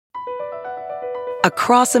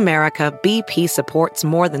Across America, BP supports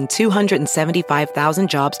more than 275,000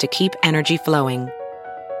 jobs to keep energy flowing.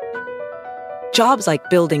 Jobs like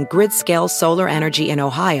building grid-scale solar energy in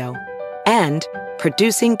Ohio and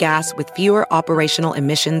producing gas with fewer operational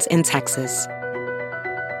emissions in Texas.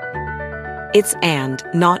 It's and,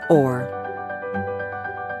 not or.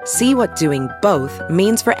 See what doing both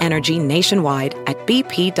means for energy nationwide at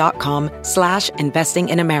bp.com/investing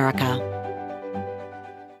in America.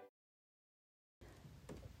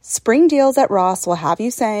 Spring deals at Ross will have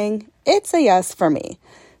you saying, it's a yes for me.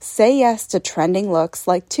 Say yes to trending looks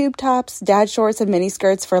like tube tops, dad shorts, and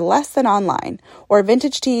miniskirts for less than online, or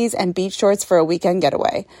vintage tees and beach shorts for a weekend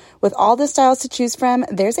getaway. With all the styles to choose from,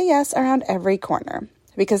 there's a yes around every corner.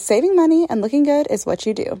 Because saving money and looking good is what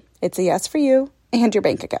you do. It's a yes for you and your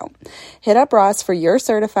bank account. Hit up Ross for your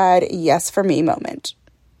certified yes for me moment.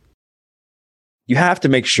 You have to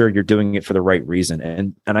make sure you're doing it for the right reason.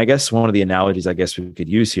 And I guess one of the analogies I guess we could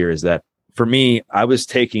use here is that for me, I was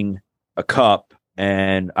taking a cup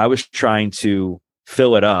and I was trying to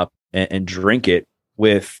fill it up and drink it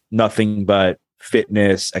with nothing but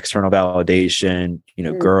fitness, external validation,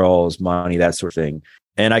 girls, money, that sort of thing.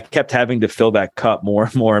 And I kept having to fill that cup more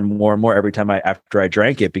and more and more and more every time after I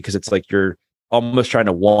drank it, because it's like you're almost trying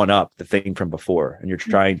to one up the thing from before and you're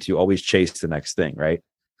trying to always chase the next thing, right?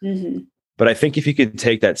 Mm-hmm. But I think if you could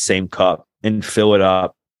take that same cup and fill it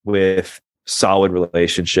up with solid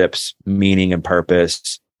relationships, meaning and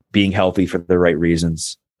purpose, being healthy for the right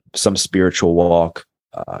reasons, some spiritual walk,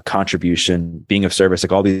 contribution, being of service,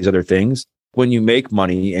 like all these other things, when you make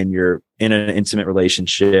money and you're in an intimate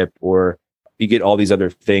relationship or you get all these other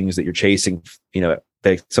things that you're chasing,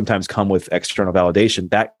 they sometimes come with external validation,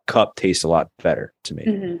 that cup tastes a lot better to me.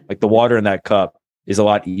 Mm-hmm. Like the water in that cup is a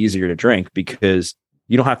lot easier to drink because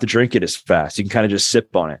you don't have to drink it as fast. You can kind of just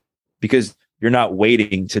sip on it because you're not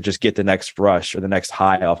waiting to just get the next rush or the next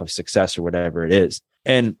high off of success or whatever it is.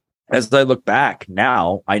 And as I look back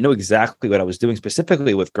now, I know exactly what I was doing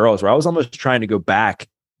specifically with girls, where I was almost trying to go back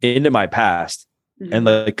into my past and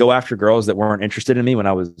like go after girls that weren't interested in me when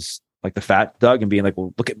I was like the fat Doug and being like,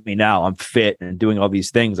 well, look at me now, I'm fit and doing all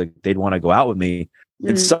these things. Like they'd want to go out with me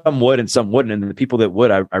and some would and some wouldn't. And the people that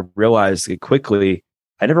would, I realized quickly,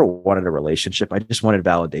 I never wanted a relationship. I just wanted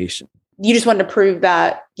validation. You just wanted to prove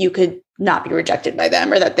that you could not be rejected by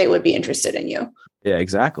them or that they would be interested in you. Yeah,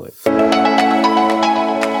 exactly.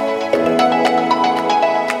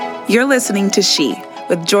 You're listening to She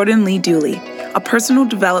with Jordan Lee Dooley, a personal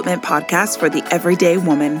development podcast for the everyday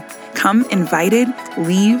woman. Come invited,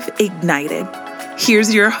 leave ignited.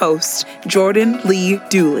 Here's your host, Jordan Lee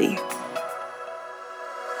Dooley.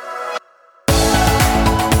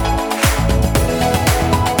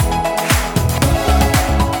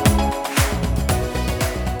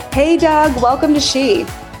 Hey, Doug, welcome to She.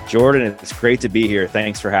 Jordan, it's great to be here.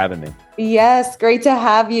 Thanks for having me. Yes, great to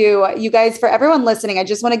have you. You guys, for everyone listening, I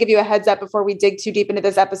just want to give you a heads up before we dig too deep into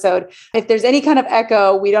this episode. If there's any kind of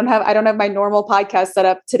echo, I don't have my normal podcast set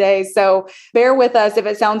up today. So bear with us if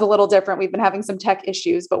it sounds a little different. We've been having some tech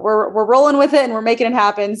issues, but we're rolling with it and we're making it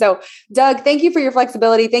happen. So Doug, thank you for your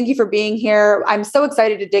flexibility. Thank you for being here. I'm so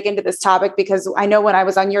excited to dig into this topic because I know when I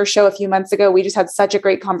was on your show a few months ago, we just had such a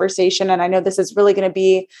great conversation. And I know this is really going to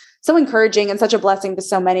be so encouraging and such a blessing to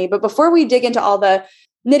so many. But before we dig into all the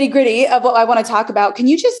nitty gritty of what I want to talk about, can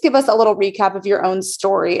you just give us a little recap of your own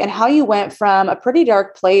story and how you went from a pretty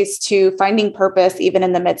dark place to finding purpose, even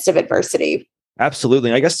in the midst of adversity?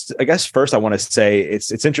 Absolutely. I guess first I want to say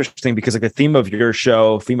it's interesting because like the theme of your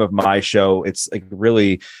show, theme of my show, it's like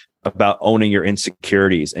really about owning your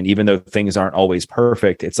insecurities. And even though things aren't always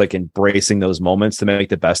perfect, it's like embracing those moments to make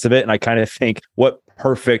the best of it. And I kind of think what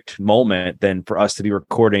perfect moment then for us to be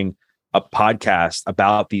recording a podcast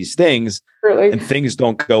about these things. Really? And things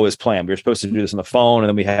don't go as planned. We were supposed to do this on the phone and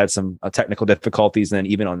then we had some technical difficulties. And then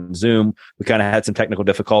even on Zoom, we kind of had some technical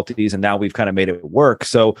difficulties and now we've kind of made it work.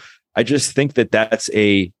 So I just think that that's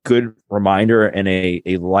a good reminder and a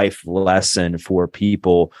life lesson for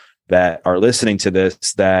people that are listening to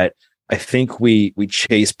this, that I think we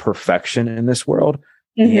chase perfection in this world.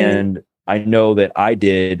 Mm-hmm. And I know that I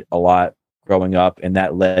did a lot growing up and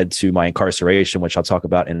that led to my incarceration, which I'll talk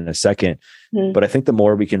about in a second. Mm-hmm. But I think the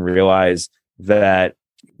more we can realize that,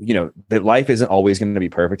 that life isn't always going to be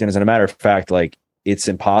perfect. And as a matter of fact, like it's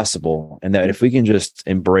impossible. And that if we can just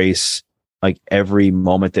embrace like every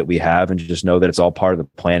moment that we have and just know that it's all part of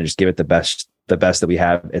the plan and just give it the best that we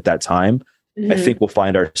have at that time, I think we'll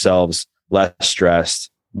find ourselves less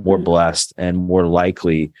stressed, more blessed, and more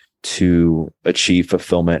likely to achieve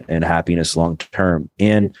fulfillment and happiness long term.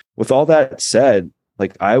 And with all that said,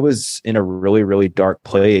 like I was in a really, really dark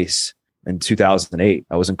place in 2008.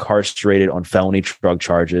 I was incarcerated on felony drug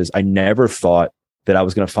charges. I never thought that I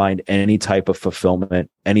was going to find any type of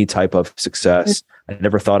fulfillment, any type of success. I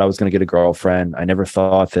never thought I was going to get a girlfriend. I never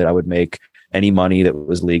thought that I would make any money that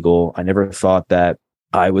was legal. I never thought that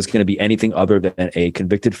I was going to be anything other than a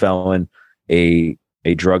convicted felon, a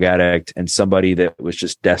drug addict, and somebody that was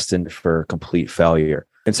just destined for complete failure.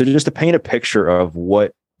 And so just to paint a picture of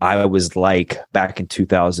what I was like back in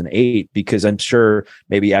 2008, because I'm sure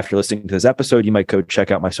maybe after listening to this episode, you might go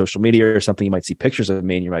check out my social media or something. You might see pictures of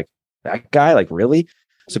me and you're like, that guy, like, really?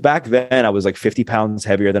 So back then I was like 50 pounds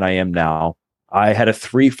heavier than I am now. I had a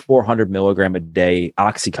 400 milligram a day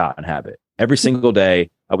Oxycontin habit. Every single day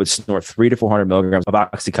I would snort 300 to 400 milligrams of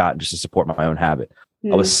Oxycontin just to support my own habit.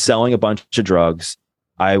 I was selling a bunch of drugs.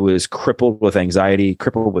 I was crippled with anxiety,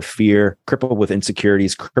 crippled with fear, crippled with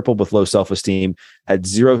insecurities, crippled with low self-esteem, had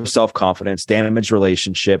zero self-confidence, damaged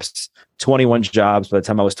relationships, 21 jobs by the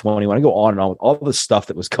time I was 21. I go on and on with all the stuff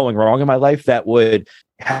that was going wrong in my life that would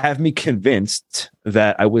have me convinced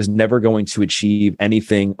that I was never going to achieve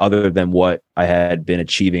anything other than what I had been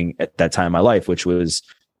achieving at that time in my life, which was,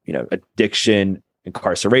 addiction,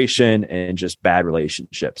 incarceration, and just bad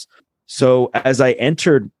relationships. So as I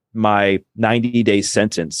entered my 90-day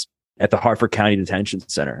sentence at the Hartford County Detention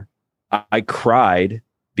Center, I cried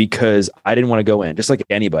because I didn't want to go in, just like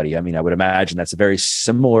anybody. I mean, I would imagine that's a very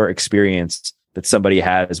similar experience that somebody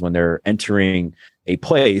has when they're entering a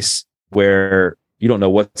place where you don't know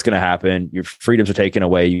what's going to happen. Your freedoms are taken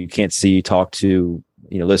away. You can't see, talk to,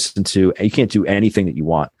 listen to, and you can't do anything that you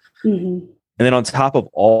want. Mm-hmm. And then on top of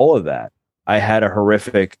all of that, I had a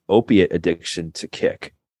horrific opiate addiction to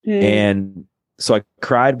kick. And so I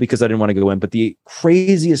cried because I didn't want to go in. But the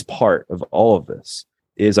craziest part of all of this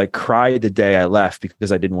is I cried the day I left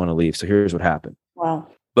because I didn't want to leave. So here's what happened. Wow.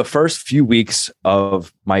 The first few weeks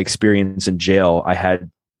of my experience in jail, I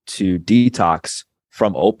had to detox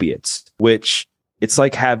from opiates, which it's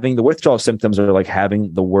like having the withdrawal symptoms are like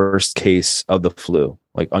having the worst case of the flu,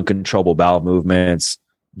 like uncontrollable bowel movements,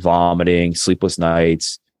 vomiting, sleepless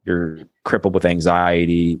nights. You're crippled with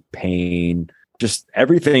anxiety, pain, just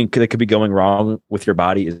everything that could be going wrong with your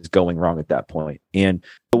body is going wrong at that point. And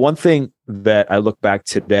the one thing that I look back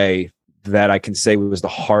today that I can say was the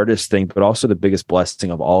hardest thing, but also the biggest blessing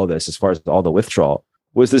of all of this, as far as all the withdrawal,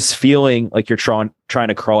 was this feeling like you're trying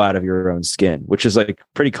to crawl out of your own skin, which is like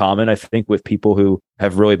pretty common, I think, with people who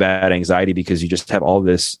have really bad anxiety, because you just have all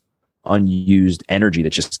this unused energy that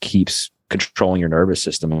just keeps controlling your nervous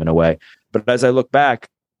system in a way. But as I look back,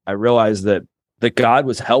 I realized that God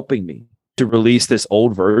was helping me to release this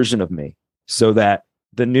old version of me so that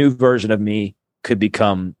the new version of me could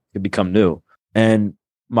become new. And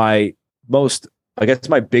my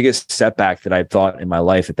biggest setback that I thought in my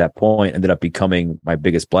life at that point ended up becoming my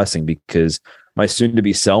biggest blessing, because my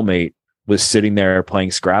soon-to-be cellmate was sitting there playing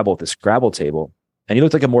Scrabble at the Scrabble table. And he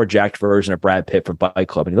looked like a more jacked version of Brad Pitt from Fight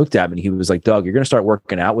Club. And he looked at me and he was like, "Doug, you're going to start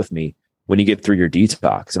working out with me when you get through your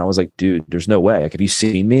detox." And I was like, "Dude, there's no way. Like, have you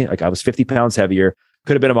seen me? Like, I was 50 pounds heavier.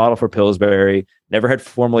 Could have been a model for Pillsbury, never had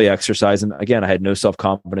formally exercised." And again, I had no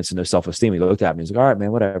self-confidence and no self-esteem. He looked at me. He's like, "All right,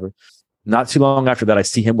 man, whatever." Not too long after that, I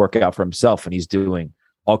see him work out for himself, and he's doing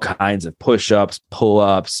all kinds of push-ups,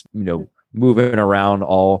 pull-ups, moving around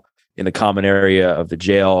all in the common area of the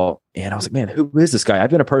jail. And I was like, man, who is this guy? I've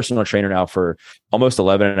been a personal trainer now for almost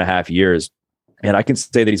 11 and a half years. And I can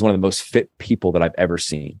say that he's one of the most fit people that I've ever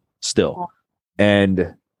seen still.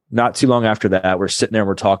 And not too long after that, we're sitting there and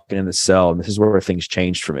we're talking in the cell, and this is where things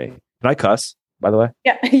changed for me. Can I cuss, by the way?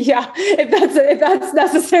 Yeah. If that's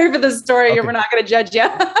necessary for the story, okay. We're not going to judge you.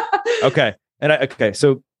 Okay.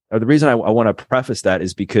 So the reason I want to preface that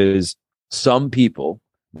is because some people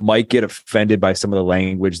might get offended by some of the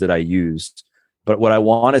language that I used. But what I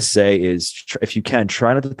want to say is, if you can,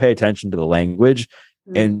 try not to pay attention to the language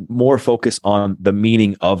and more focus on the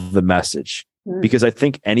meaning of the message, because I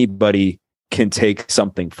think anybody can take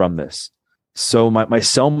something from this. So my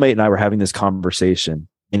cellmate and I were having this conversation,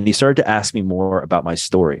 and he started to ask me more about my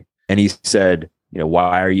story. And he said,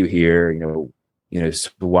 why are you here? So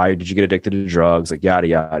why did you get addicted to drugs? Like, yada,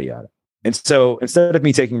 yada, yada. And so instead of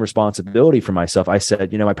me taking responsibility for myself, I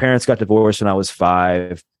said, my parents got divorced when I was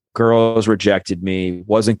 5. Girls rejected me,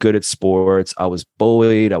 wasn't good at sports. I was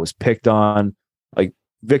bullied. I was picked on, like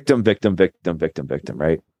victim, right?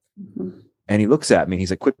 Mm-hmm. And he looks at me and he's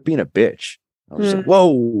like, "Quit being a bitch." I was like,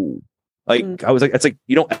 whoa. Like, I was like, it's like,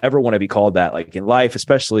 you don't ever want to be called that, like in life,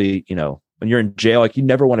 especially, when you're in jail, like you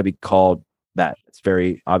never want to be called that. It's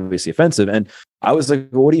very obviously offensive. And I was like,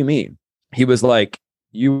 well, what do you mean? He was like,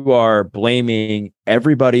 "You are blaming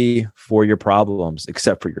everybody for your problems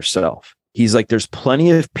except for yourself." He's like, "There's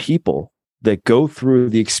plenty of people that go through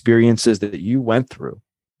the experiences that you went through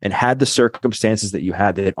and had the circumstances that you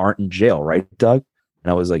had that aren't in jail, right, Doug?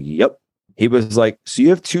 And I was like, yep. He was like, so you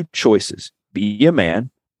have two choices. Be a man,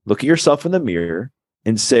 look at yourself in the mirror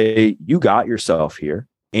and say, you got yourself here.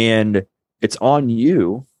 And it's on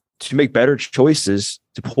you to make better choices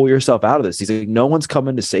to pull yourself out of this. He's like, no one's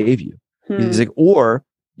coming to save you. He's like, or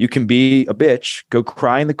you can be a bitch, go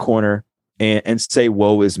cry in the corner and say,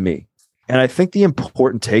 woe is me. And I think the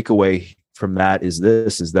important takeaway from that is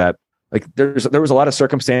that like there was a lot of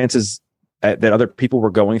circumstances that other people were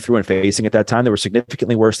going through and facing at that time that were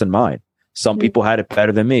significantly worse than mine. Some people had it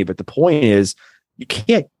better than me, but the point is you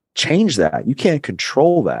can't change that. You can't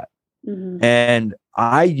control that. And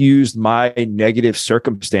I used my negative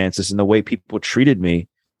circumstances and the way people treated me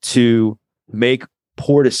to make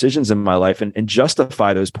poor decisions in my life and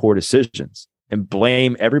justify those poor decisions and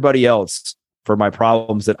blame everybody else for my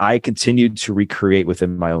problems that I continued to recreate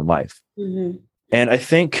within my own life. And I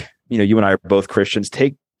think, you and I are both Christians.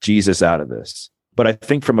 Take Jesus out of this. But I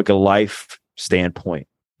think from like a life standpoint,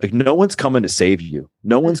 like no one's coming to save you.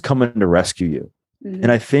 No one's coming to rescue you.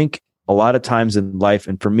 And I think a lot of times in life,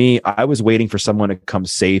 and for me, I was waiting for someone to come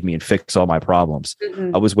save me and fix all my problems.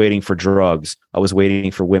 I was waiting for drugs. I was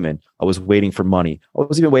waiting for women. I was waiting for money. I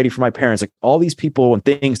was even waiting for my parents, like all these people and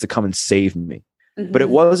things to come and save me. But it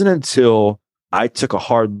wasn't until I took a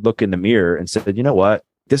hard look in the mirror and said, you know what?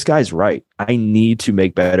 This guy's right. I need to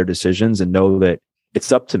make better decisions and know that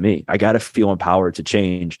it's up to me. I got to feel empowered to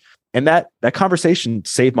change. And that conversation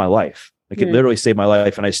saved my life. Like it literally saved my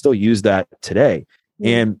life. And I still use that today.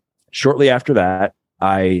 And shortly after that,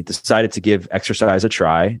 I decided to give exercise a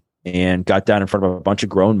try and got down in front of a bunch of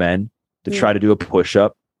grown men to try to do a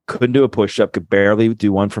push-up. Couldn't do a push-up, could barely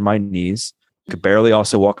do one for my knees. Could barely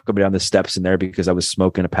also walk up and down the steps in there because I was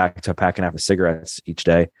smoking a pack and a half of cigarettes each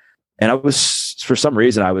day. And I was, for some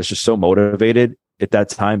reason, I was just so motivated at that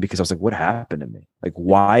time because I was like, what happened to me? Like,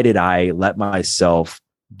 why did I let myself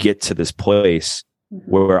get to this place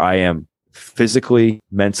where I am physically,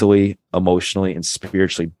 mentally, emotionally, and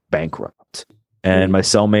spiritually bankrupt? And my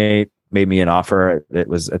cellmate made me an offer that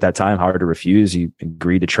was at that time hard to refuse. He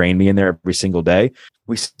agreed to train me in there every single day.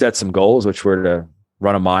 We set some goals, which were to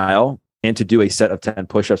run a mile and to do a set of 10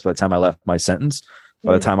 push-ups by the time I left my sentence,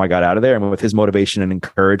 by the time I got out of there. And with his motivation and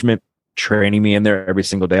encouragement, training me in there every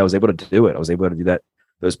single day, I was able to do it. I was able to do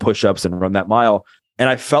those push-ups and run that mile. And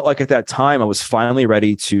I felt like at that time, I was finally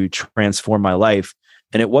ready to transform my life.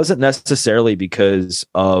 And it wasn't necessarily because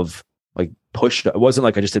of like it wasn't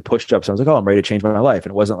like I just did push-ups. I was like, oh, I'm ready to change my life.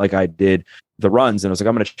 And it wasn't like I did the runs and I was like,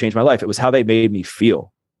 I'm going to change my life. It was how they made me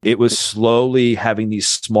feel. It was slowly having these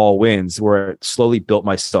small wins where it slowly built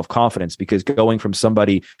my self-confidence, because going from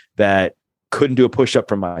somebody that couldn't do a push-up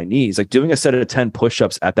from my knees, like doing a set of 10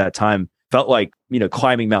 push-ups at that time felt like,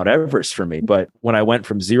 climbing Mount Everest for me. But when I went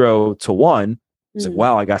from 0 to 1, it's like,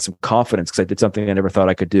 wow, I got some confidence because I did something I never thought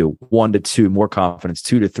I could do. 1 to 2, more confidence,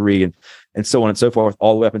 2 to 3, and so on and so forth,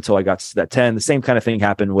 all the way up until I got to that 10. The same kind of thing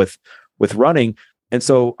happened with running. And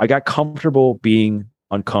so I got comfortable being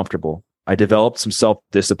uncomfortable. I developed some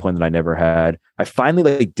self-discipline that I never had. I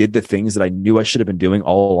finally did the things that I knew I should have been doing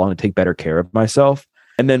all along to take better care of myself.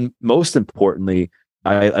 And then most importantly,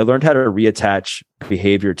 I learned how to reattach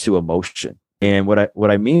behavior to emotion. And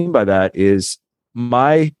what I mean by that is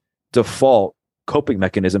my default coping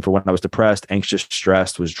mechanism for when I was depressed, anxious,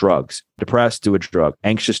 stressed was drugs. Depressed, do a drug.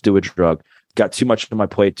 Anxious, do a drug. Got too much on my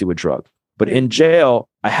plate, do a drug. But in jail,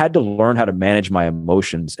 I had to learn how to manage my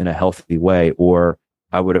emotions in a healthy way, or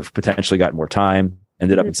I would have potentially gotten more time,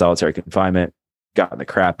 ended up in solitary confinement, gotten the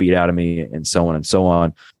crap beat out of me, and so on and so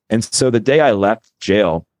on. And so the day I left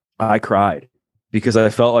jail, I cried because I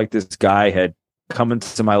felt like this guy had come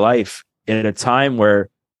into my life in a time where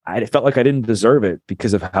I felt like I didn't deserve it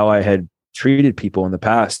because of how I had treated people in the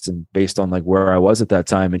past and based on where I was at that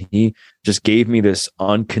time. And he just gave me this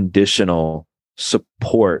unconditional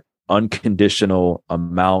support, unconditional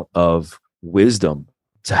amount of wisdom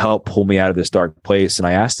to help pull me out of this dark place. And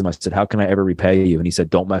I asked him, I said, how can I ever repay you? And he said,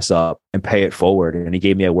 don't mess up and pay it forward. And he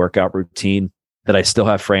gave me a workout routine that I still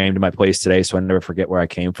have framed in my place today, so I never forget where I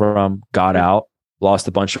came from. Got out, lost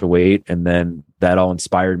a bunch of weight, and then that all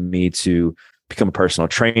inspired me to become a personal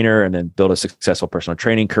trainer and then build a successful personal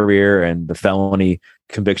training career. And the felony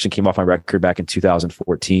conviction came off my record back in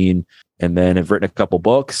 2014. And then I've written a couple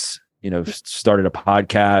books, started a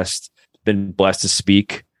podcast, been blessed to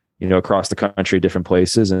speak, across the country, different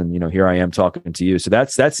places. And, here I am talking to you. So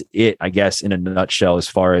that's it, I guess, in a nutshell, as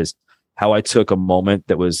far as how I took a moment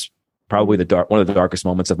that was probably one of the darkest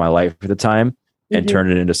moments of my life at the time and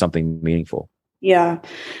turned it into something meaningful. Yeah.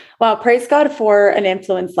 Wow, praise God for an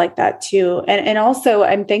influence like that too. And also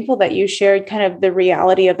I'm thankful that you shared kind of the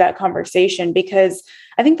reality of that conversation, because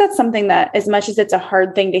I think that's something that, as much as it's a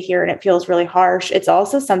hard thing to hear and it feels really harsh, it's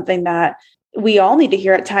also something that we all need to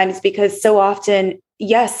hear at times, because so often,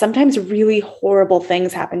 yes, sometimes really horrible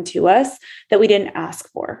things happen to us that we didn't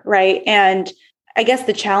ask for, right? And I guess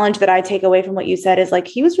the challenge that I take away from what you said is like,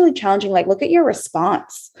 he was really challenging, like, look at your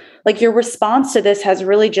response. Like your response to this has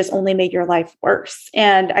really just only made your life worse.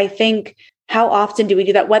 And I think, how often do we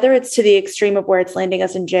do that? Whether it's to the extreme of where it's landing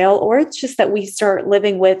us in jail, or it's just that we start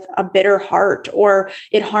living with a bitter heart, or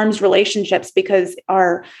it harms relationships because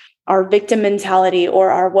our victim mentality or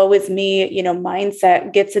our woe is me,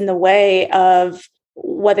 mindset gets in the way of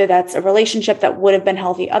whether that's a relationship that would have been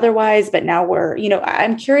healthy otherwise, but now we're,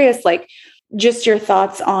 I'm curious, like, just your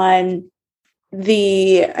thoughts on I'm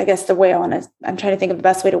trying to think of the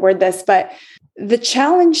best way to word this, but the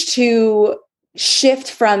challenge to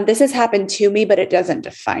shift from this has happened to me, but it doesn't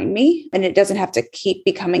define me and it doesn't have to keep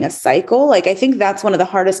becoming a cycle. Like, I think that's one of the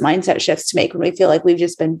hardest mindset shifts to make when we feel like we've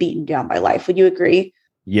just been beaten down by life. Would you agree?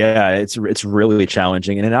 Yeah, it's really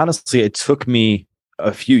challenging. And honestly, it took me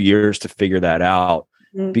a few years to figure that out.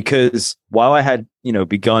 Because while I had,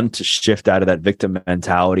 begun to shift out of that victim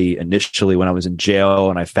mentality initially when I was in jail,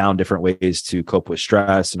 and I found different ways to cope with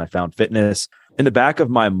stress, and I found fitness, in the back of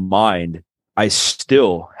my mind, I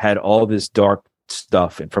still had all this dark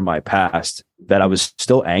stuff from my past that I was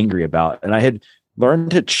still angry about. And I had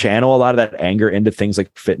learned to channel a lot of that anger into things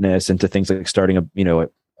like fitness, into things like starting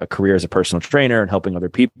a career as a personal trainer and helping other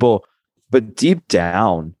people. But deep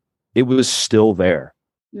down, it was still there.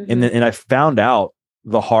 And I found out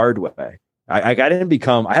the hard way. I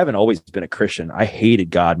haven't always been a Christian. I hated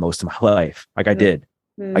God most of my life. Like I did.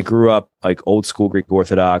 I grew up like old school Greek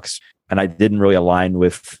Orthodox, and I didn't really align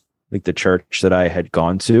with like the church that I had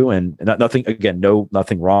gone to, and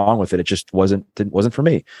nothing wrong with it. It just wasn't for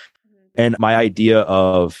me. And my idea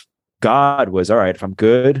of God was, all right, if I'm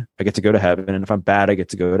good, I get to go to heaven. And if I'm bad, I get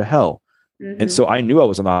to go to hell. And so I knew I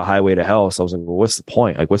was on the highway to hell. So I was like, well, what's the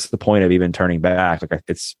point? Like, what's the point of even turning back? Like,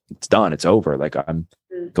 it's done. It's over. Like, I'm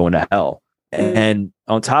going to hell. And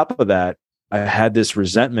on top of that, I had this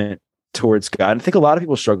resentment towards God. And I think a lot of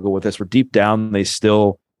people struggle with this, where deep down,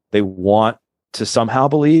 they want to somehow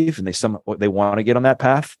believe, and they want to get on that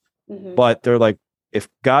path. But they're like, if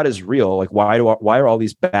God is real, like, why are all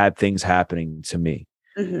these bad things happening to me?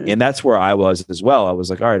 And that's where I was as well. I was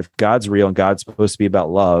like, all right, if God's real and God's supposed to be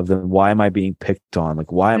about love, then why am I being picked on?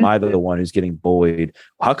 Like, why am I the one who's getting bullied?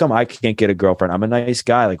 How come I can't get a girlfriend? I'm a nice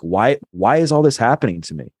guy. Like, why is all this happening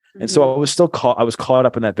to me? And so I was caught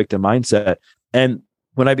up in that victim mindset. And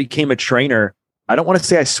when I became a trainer, I don't want to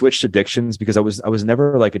say I switched addictions, because I was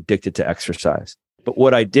never like addicted to exercise. But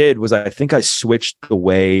what I did was, I think I switched the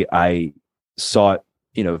way I sought,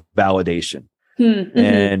 validation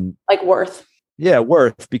and like worth. Yeah,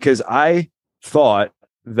 worth, because I thought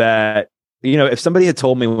that, if somebody had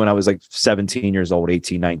told me when I was like 17 years old,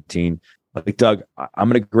 18, 19, like, Doug, I'm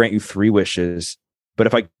going to grant you 3 wishes, but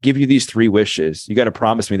if I give you these 3 wishes, you got to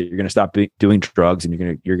promise me that you're going to stop doing drugs, and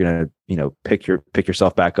you're going to pick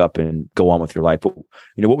yourself back up and go on with your life. But,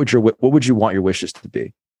 what would you want your wishes to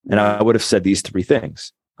be? And I would have said these 3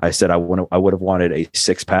 things. I said I would have wanted a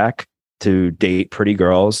 6-pack, to date pretty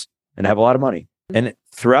girls, and have a lot of money. And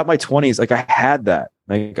throughout my 20s, like, I had that.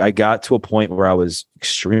 Like, I got to a point where I was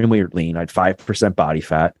extremely lean. I had 5% body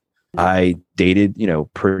fat. I dated,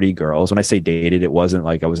 pretty girls. When I say dated, it wasn't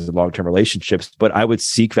like I was in long-term relationships, but I would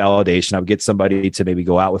seek validation. I would get somebody to maybe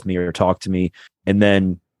go out with me or talk to me. And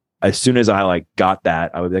then as soon as I like got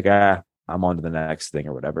that, I would be like, I'm on to the next thing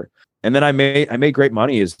or whatever. And then I made great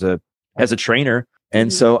money as a trainer.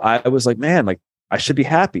 And so I was like, man, like, I should be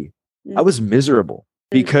happy. I was miserable,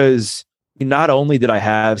 because not only did I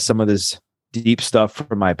have some of this deep stuff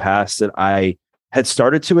from my past that I had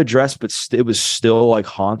started to address, but it was still like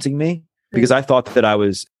haunting me, because I thought that I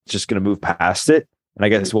was just going to move past it. And I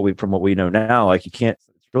guess from what we know now, like, it's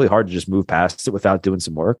really hard to just move past it without doing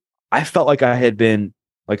some work. I felt like I had been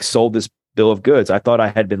like sold this bill of goods. I thought I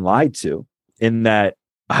had been lied to, in that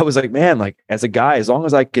I was like, man, like, as a guy, as long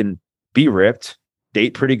as I can be ripped,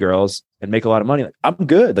 date pretty girls, and make a lot of money, like, I'm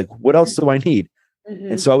good. Like, what else do I need?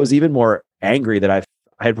 And so I was even more angry that I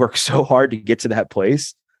had worked so hard to get to that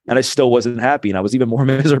place, and I still wasn't happy. And I was even more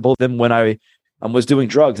miserable than when I was doing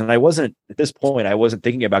drugs. And at this point, I wasn't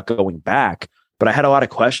thinking about going back, but I had a lot of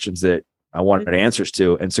questions that I wanted answers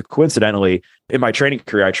to. And so coincidentally, in my training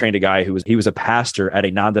career, I trained a guy he was a pastor at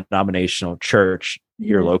a non-denominational church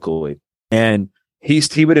here locally. And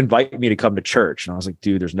he would invite me to come to church. And I was like,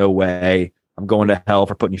 dude, there's no way I'm going to hell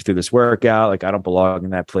for putting you through this workout. Like, I don't belong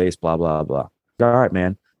in that place, blah, blah, blah. All right,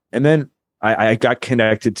 man. And then I got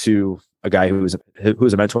connected to a guy who was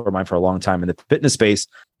a mentor of mine for a long time in the fitness space.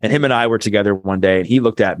 And him and I were together one day, and he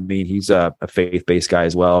looked at me, and he's a faith-based guy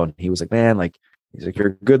as well. And he was like, man, like, he's like, you're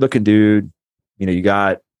a good looking dude. You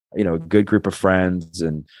got, a good group of friends,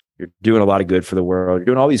 and you're doing a lot of good for the world. You're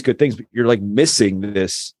doing all these good things, but you're like missing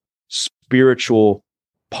this spiritual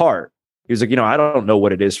part. He was like, I don't know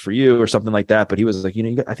what it is for you or something like that. But he was like,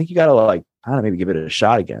 I think you got to like, I don't know, maybe give it a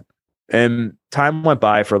shot again. And time went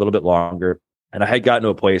by for a little bit longer. And I had gotten to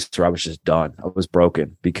a place where I was just done. I was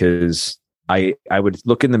broken because I would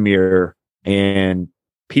look in the mirror and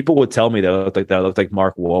people would tell me that I looked like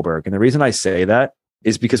Mark Wahlberg. And the reason I say that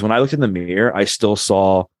is because when I looked in the mirror, I still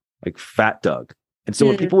saw like Fat Doug. And so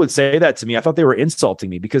when people would say that to me, I thought they were insulting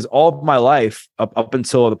me, because all of my life up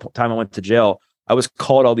until the time I went to jail, I was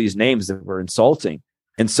called all these names that were insulting.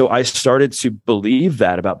 And so I started to believe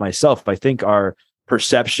that about myself. I think our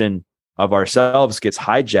perception of ourselves gets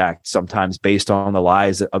hijacked sometimes based on the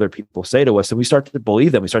lies that other people say to us. And we start to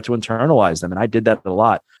believe them. We start to internalize them. And I did that a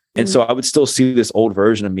lot. And so I would still see this old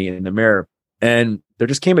version of me in the mirror. And there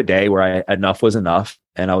just came a day where enough was enough.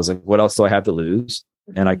 And I was like, what else do I have to lose?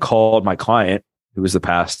 And I called my client, who was the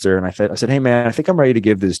pastor. And I said, hey man, I think I'm ready to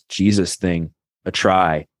give this Jesus thing a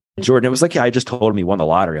try. Jordan, it was like, I just told him he won the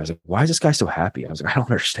lottery. I was like, why is this guy so happy? I was like, I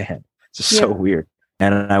don't understand. It's just so weird.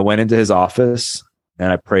 And I went into his office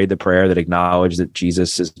and I prayed the prayer that acknowledged that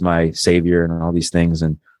Jesus is my savior and all these things.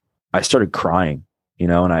 And I started crying,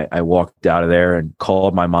 and I walked out of there and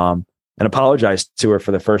called my mom and apologized to her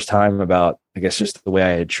for the first time about, I guess, just the way I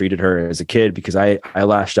had treated her as a kid, because I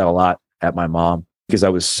lashed out a lot at my mom because I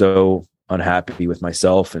was so unhappy with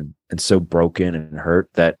myself and so broken and hurt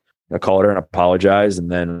that I called her and apologized. And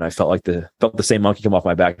then I felt the same monkey come off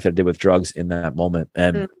my back that I did with drugs in that moment.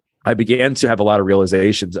 And I began to have a lot of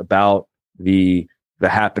realizations about the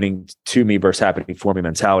happening to me versus happening for me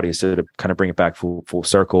mentality. So to kind of bring it back full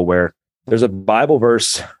circle, where there's a Bible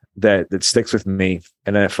verse that sticks with me.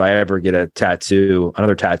 And if I ever get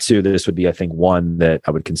another tattoo, this would be, I think, one that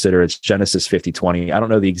I would consider. It's Genesis 50:20. I don't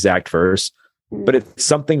know the exact verse, but it's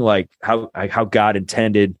something like how God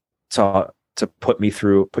intended to put you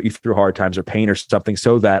through hard times or pain or something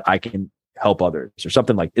so that I can help others or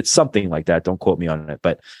something like that. Don't quote me on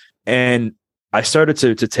it. And I started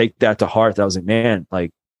to take that to heart. I was like, man,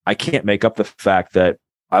 like, I can't make up the fact that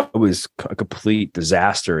I was a complete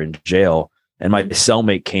disaster in jail, and my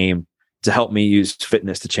cellmate came to help me use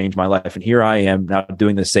fitness to change my life. And here I am now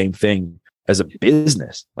doing the same thing as a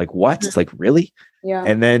business. Like, what? It's like, really? Yeah.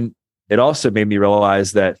 And then it also made me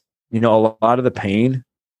realize that, a lot of the pain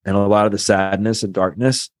and a lot of the sadness and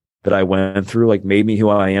darkness that I went through, like, made me who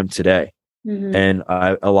I am today. And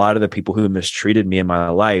a lot of the people who mistreated me in my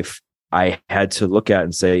life, I had to look at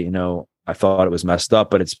and say, I thought it was messed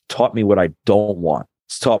up, but it's taught me what I don't want.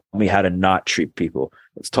 It's taught me how to not treat people.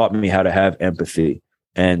 It's taught me how to have empathy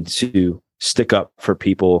and to stick up for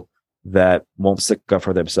people that won't stick up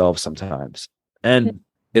for themselves sometimes. And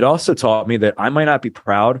it also taught me that I might not be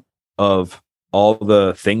proud of all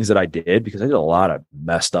the things that I did, because I did a lot of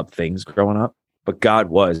messed up things growing up, but God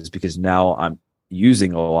was, because now I'm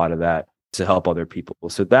using a lot of that to help other people.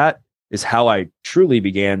 So that is how I truly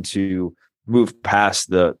began to move past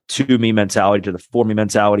the to me mentality to the for me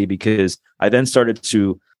mentality, because I then started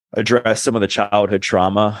to address some of the childhood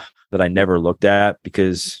trauma that I never looked at,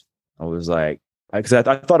 because I was like, because I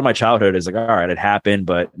thought of my childhood as like, all right, it happened,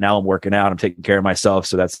 but now I'm working out, I'm taking care of myself,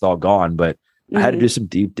 so that's all gone. But I had to do some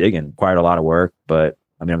deep digging, required a lot of work, but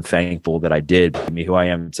I mean, I'm thankful that I did make me who I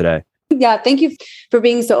am today. Yeah. Thank you for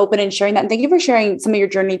being so open and sharing that. And thank you for sharing some of your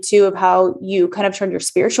journey too, of how you kind of turned your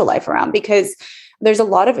spiritual life around, because there's a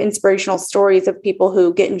lot of inspirational stories of people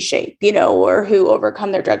who get in shape, or who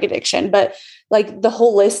overcome their drug addiction, but like the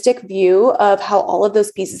holistic view of how all of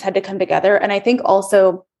those pieces had to come together. And I think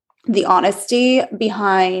also the honesty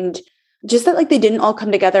behind just that, like, they didn't all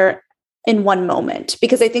come together in one moment,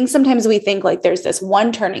 because I think sometimes we think like there's this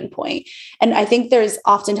one turning point. And I think there's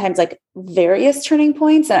oftentimes like various turning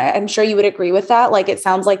points. And I'm sure you would agree with that. Like, it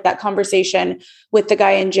sounds like that conversation with the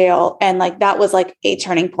guy in jail, and like, that was like a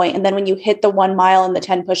turning point. And then when you hit the 1 mile and the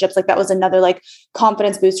 10 push-ups, like that was another like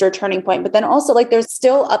confidence booster turning point. But then also like, there's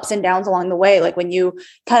still ups and downs along the way. Like when you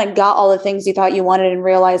kind of got all the things you thought you wanted and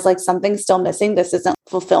realized like something's still missing, this isn't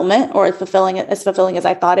fulfillment or as fulfilling as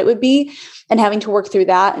I thought it would be, and having to work through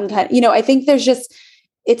that. And kind of, I think there's just,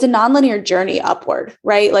 it's a nonlinear journey upward,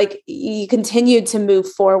 right? Like you continue to move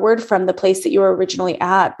forward from the place that you were originally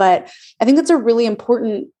at. But I think that's a really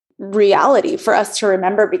important reality for us to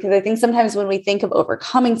remember, because I think sometimes when we think of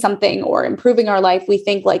overcoming something or improving our life, we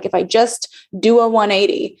think like, if I just do a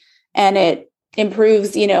 180 and it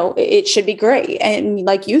improves, it should be great. And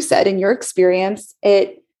like you said, in your experience,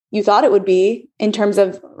 you thought it would be, in terms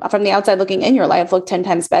of from the outside looking in, your life looked 10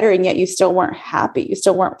 times better, and yet you still weren't happy. You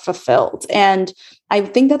still weren't fulfilled. And I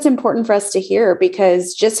think that's important for us to hear,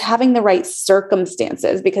 because just having the right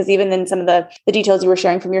circumstances, because even in some of the details you were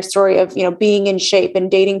sharing from your story of, being in shape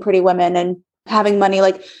and dating pretty women and having money,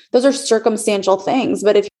 like those are circumstantial things.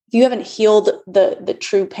 But if you haven't healed the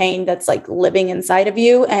true pain that's like living inside of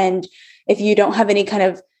you, and if you don't have any kind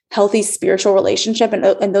of healthy spiritual relationship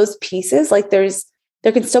and those pieces, like there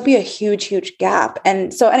can still be a huge, huge gap.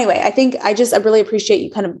 And so anyway, I really appreciate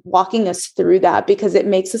you kind of walking us through that, because it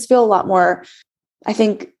makes us feel a lot more, I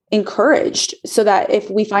think, encouraged, so that if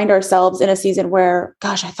we find ourselves in a season where,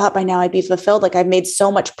 gosh, I thought by now I'd be fulfilled, like I've made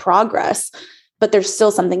so much progress, but there's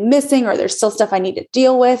still something missing, or there's still stuff I need to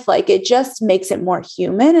deal with, like it just makes it more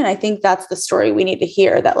human. And I think that's the story we need to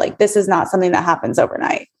hear, that like, this is not something that happens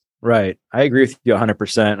overnight. Right. I agree with you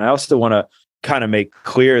 100%. I also want to kind of make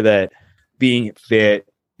clear that being fit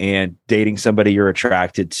and dating somebody you're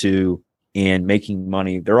attracted to and making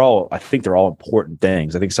money, I think they're all important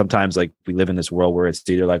things. I think sometimes like we live in this world where it's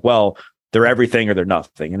either like, well, they're everything or they're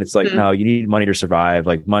nothing. And it's like, no, you need money to survive.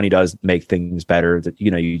 Like money does make things better, that,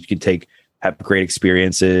 you can have great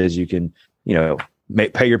experiences. You can,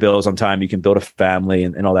 pay your bills on time. You can build a family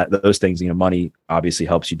and all that, those things, money obviously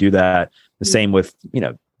helps you do that. The same with,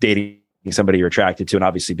 dating somebody you're attracted to, and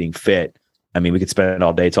obviously being fit. I mean, we could spend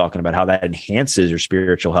all day talking about how that enhances your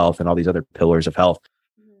spiritual health and all these other pillars of health.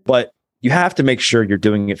 But you have to make sure you're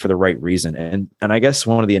doing it for the right reason. And I guess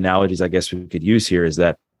one of the analogies I guess we could use here is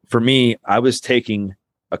that for me, I was taking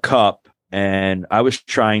a cup and I was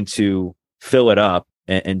trying to fill it up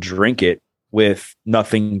and drink it with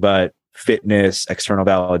nothing but fitness, external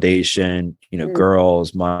validation,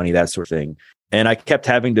 girls, money, that sort of thing. And I kept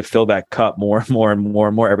having to fill that cup more and more and more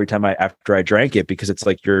and more every time after I drank it, because it's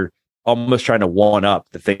like you're almost trying to one up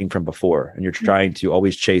the thing from before, and you're trying to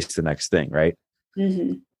always chase the next thing. Right.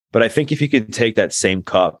 Mm-hmm. But I think if you could take that same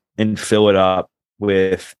cup and fill it up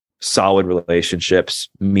with solid relationships,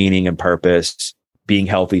 meaning and purpose, being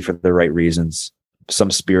healthy for the right reasons,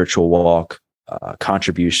 some spiritual walk,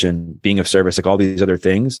 contribution, being of service, like all these other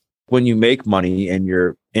things, when you make money and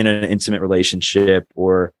you're in an intimate relationship,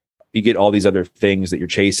 or you get all these other things that you're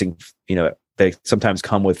chasing, that sometimes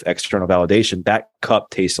come with external validation, that cup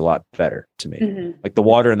tastes a lot better to me. Mm-hmm. Like the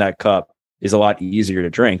water in that cup is a lot easier to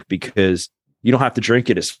drink, because you don't have to drink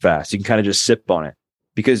it as fast. You can kind of just sip on it,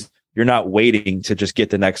 because you're not waiting to just get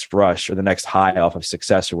the next rush or the next high off of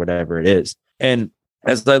success or whatever it is. And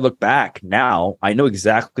as I look back now, I know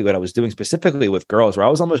exactly what I was doing, specifically with girls, where I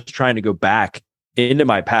was almost trying to go back into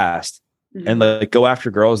my past and like go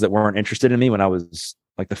after girls that weren't interested in me when I was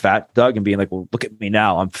like the fat Doug, and being like, well, look at me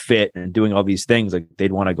now, I'm fit and doing all these things. Like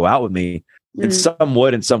they'd want to go out with me, and some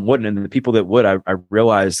would and some wouldn't. And the people that would, I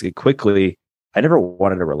realized quickly, I never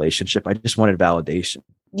wanted a relationship. I just wanted validation.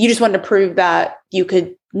 You just wanted to prove that you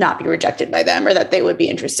could not be rejected by them, or that they would be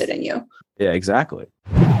interested in you. Yeah, exactly.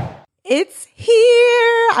 It's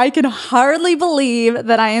here. I can hardly believe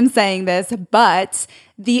that I am saying this, but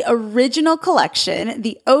the original collection,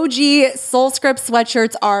 the OG Soulscript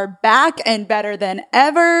sweatshirts, are back and better than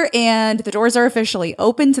ever. And the doors are officially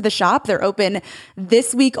open to the shop. They're open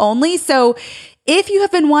this week only. So if you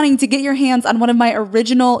have been wanting to get your hands on one of my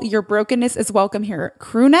original Your Brokenness is Welcome Here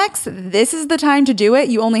crew necks, this is the time to do it.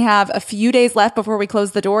 You only have a few days left before we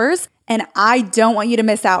close the doors, and I don't want you to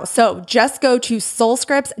miss out. So just go to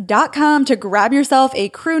soulscripts.com to grab yourself a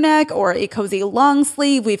crew neck or a cozy long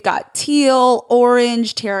sleeve. We've got teal,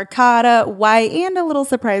 orange, terracotta, white, and a little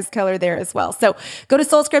surprise color there as well. So go to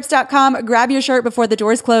soulscripts.com, grab your shirt before the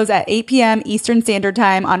doors close at 8 p.m. Eastern Standard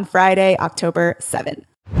Time on Friday, October 7th.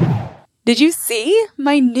 Did you see?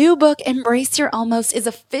 My new book, Embrace Your Almost, is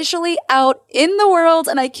officially out in the world,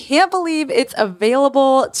 and I can't believe it's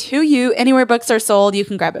available to you anywhere books are sold. You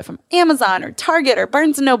can grab it from Amazon or Target or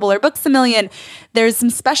Barnes & Noble or Books A Million. There's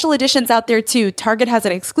some special editions out there too. Target has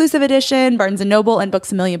an exclusive edition. Barnes & Noble and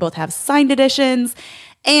Books A Million both have signed editions.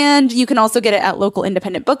 And you can also get it at local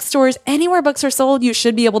independent bookstores. Anywhere books are sold, you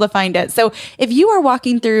should be able to find it. So if you are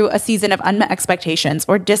walking through a season of unmet expectations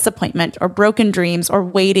or disappointment or broken dreams or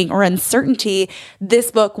waiting or uncertainty,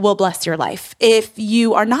 this book will bless your life. If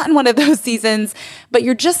you are not in one of those seasons, but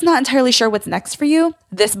you're just not entirely sure what's next for you,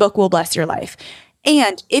 this book will bless your life.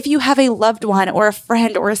 And if you have a loved one or a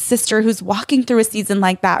friend or a sister who's walking through a season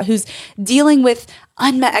like that, who's dealing with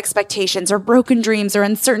unmet expectations or broken dreams or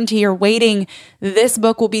uncertainty or waiting, this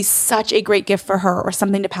book will be such a great gift for her or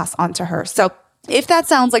something to pass on to her. So If that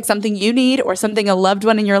sounds like something you need or something a loved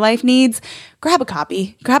one in your life needs, grab a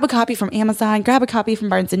copy. Grab a copy from Amazon, grab a copy from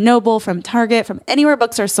Barnes & Noble, from Target, from anywhere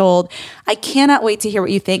books are sold. I cannot wait to hear what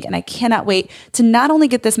you think, and I cannot wait to not only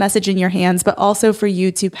get this message in your hands, but also for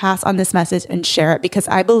you to pass on this message and share it, because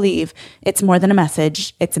I believe it's more than a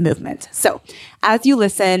message, it's a movement. So as you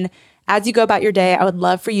listen, as you go about your day, I would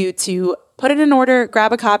love for you to put it in order,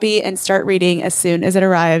 grab a copy, and start reading as soon as it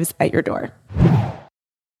arrives at your door.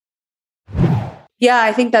 Yeah,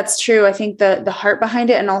 I think that's true. I think the heart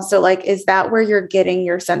behind it, and also like, is that where you're getting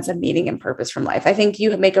your sense of meaning and purpose from life? I think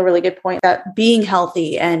you make a really good point that being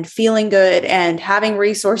healthy and feeling good and having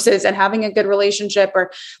resources and having a good relationship,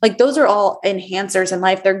 or like, those are all enhancers in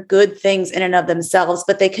life. They're good things in and of themselves,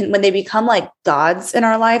 but they can, when they become like gods in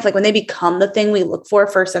our life, like when they become the thing we look for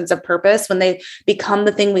a sense of purpose, when they become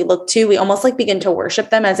the thing we look to, we almost like begin to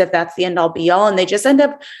worship them as if that's the end all be all. And they just end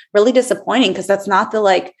up really disappointing, because that's not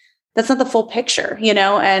the full picture,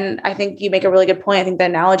 And I think you make a really good point. I think the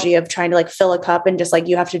analogy of trying to like fill a cup and just like,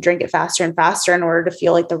 you have to drink it faster and faster in order to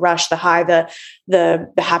feel like the rush, the high, the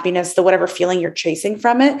happiness, the whatever feeling you're chasing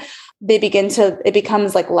from it. It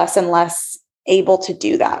becomes like less and less able to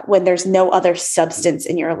do that when there's no other substance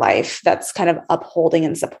in your life that's kind of upholding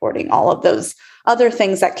and supporting all of those other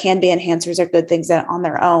things that can be enhancers or good things on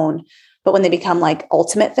their own. But when they become like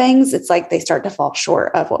ultimate things, it's like they start to fall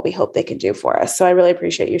short of what we hope they can do for us. So I really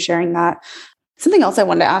appreciate you sharing that. Something else I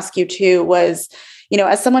wanted to ask you too was,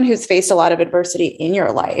 as someone who's faced a lot of adversity in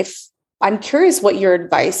your life, I'm curious what your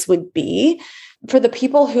advice would be for the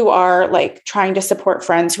people who are like trying to support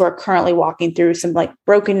friends who are currently walking through some like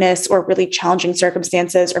brokenness or really challenging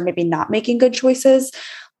circumstances, or maybe not making good choices.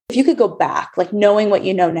 If you could go back, like knowing what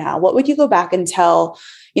you know now, what would you go back and tell,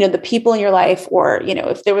 the people in your life, or,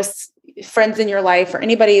 if there was friends in your life or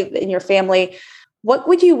anybody in your family, what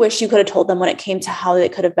would you wish you could have told them when it came to how they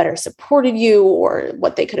could have better supported you, or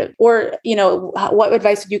what they could have, or, what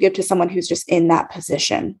advice would you give to someone who's just in that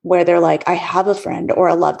position where they're like, I have a friend or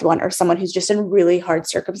a loved one or someone who's just in really hard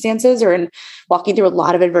circumstances or in walking through a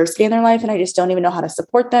lot of adversity in their life, and I just don't even know how to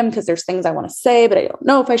support them because there's things I want to say, but I don't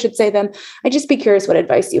know if I should say them. I'd just be curious what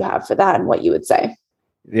advice you have for that and what you would say.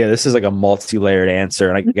 Yeah, this is like a multi-layered answer,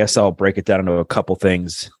 and I guess I'll break it down into a couple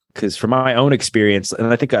things. Because from my own experience, and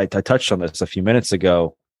I think I touched on this a few minutes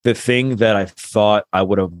ago, the thing that I thought I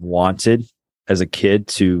would have wanted as a kid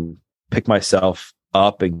to pick myself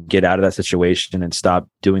up and get out of that situation and stop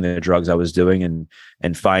doing the drugs I was doing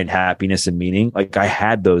and find happiness and meaning. Like, I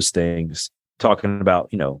had those things, talking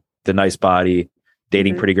about, the nice body,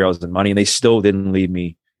 dating pretty girls and money, and they still didn't lead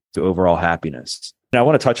me to overall happiness. And I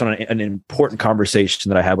want to touch on an important conversation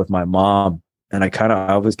that I had with my mom. And I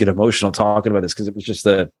always get emotional talking about this because it was just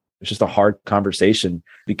a hard conversation,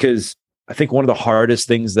 because I think one of the hardest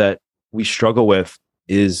things that we struggle with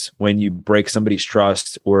is when you break somebody's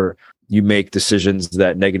trust or you make decisions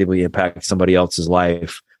that negatively impact somebody else's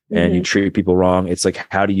life and you treat people wrong. It's like,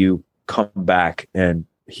 how do you come back and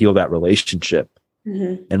heal that relationship?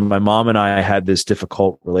 And my mom and I had this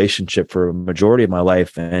difficult relationship for a majority of my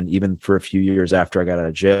life, and even for a few years after I got out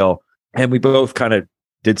of jail. And we both kind of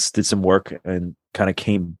did some work and kind of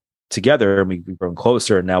came together, and we've grown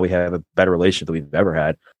closer, and now we have a better relationship than we've ever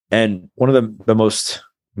had. And one of the most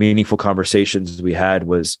meaningful conversations we had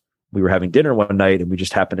was, we were having dinner one night and we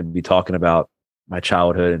just happened to be talking about my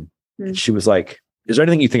childhood. And she was like, is there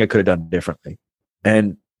anything you think I could have done differently?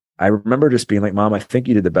 And I remember just being like, Mom, I think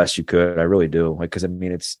you did the best you could. I really do. Like, cause I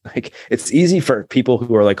mean, it's like, it's easy for people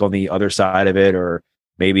who are like on the other side of it, or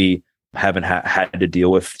maybe haven't had to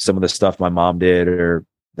deal with some of the stuff my mom did or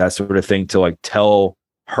that sort of thing, to like tell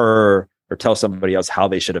her or tell somebody else how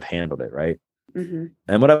they should have handled it. Right. And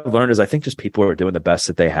what I've learned is, I think just people are doing the best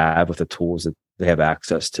that they have with the tools that they have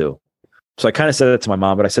access to. So I kind of said that to my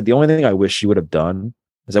mom, but I said, the only thing I wish you would have done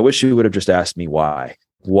is, I wish you would have just asked me why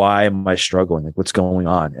am I struggling? Like, what's going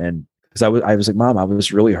on? And because I was like, Mom, I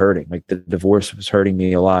was really hurting. Like, the divorce was hurting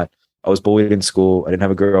me a lot. I was bullied in school. I didn't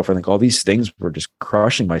have a girlfriend. Like, all these things were just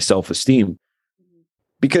crushing my self-esteem,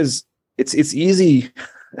 because it's easy.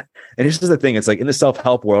 And this is the thing. It's like, in the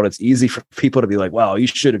self-help world, it's easy for people to be like, well, you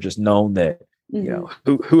should have just known that,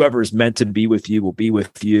 whoever is meant to be with you will be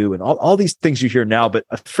with you. And all these things you hear now, but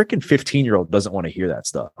a freaking 15-year-old doesn't want to hear that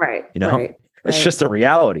stuff. Right. It's just a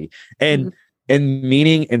reality. And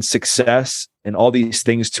meaning and success and all these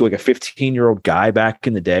things to like a 15-year-old guy back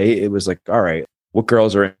in the day, it was like, all right, what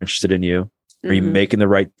girls are interested in you? Are you making the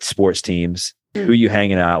right sports teams? Who are you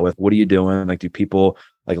hanging out with? What are you doing? Like, do people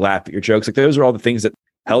like laugh at your jokes? Like, those are all the things that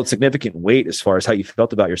held significant weight as far as how you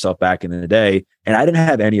felt about yourself back in the day. And I didn't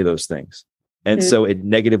have any of those things. And so it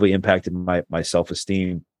negatively impacted my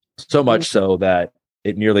self-esteem, so much so that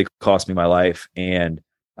it nearly cost me my life. And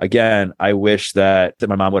again, I wish that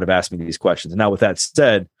my mom would have asked me these questions. And now with that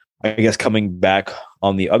said, I guess coming back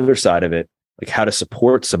on the other side of it, like how to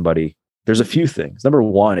support somebody, there's a few things. Number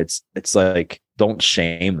one, it's like, don't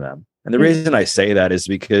shame them. And the reason I say that is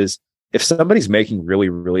because if somebody's making really,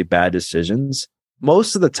 really bad decisions,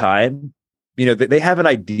 most of the time, they have an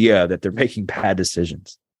idea that they're making bad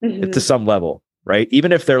decisions to some level, right?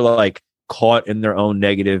 Even if they're like caught in their own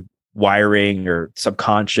negative wiring or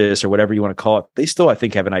subconscious or whatever you want to call it, they still, I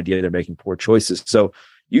think, have an idea they're making poor choices. So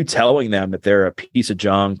you telling them that they're a piece of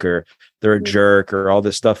junk or they're a jerk or all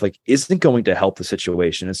this stuff like isn't going to help the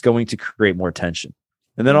situation. It's going to create more tension.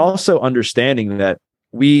 And then also understanding that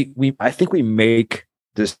I think we make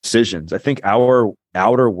decisions. I think our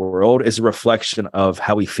outer world is a reflection of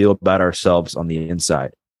how we feel about ourselves on the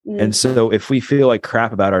inside. And so if we feel like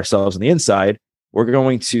crap about ourselves on the inside, we're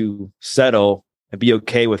going to settle and be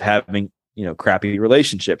okay with having, crappy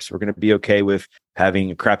relationships. We're going to be okay with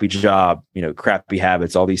having a crappy job, crappy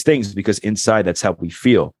habits, all these things, because inside that's how we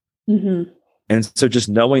feel. And so just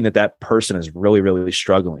knowing that person is really, really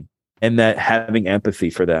struggling and that having empathy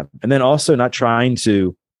for them, and then also not trying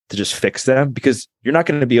to just fix them, because you're not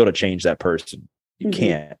going to be able to change that person. You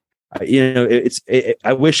can't.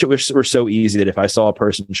 I wish it were so easy that if I saw a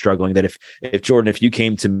person struggling, that if Jordan, if you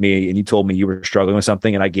came to me and you told me you were struggling with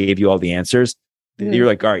something and I gave you all the answers, you're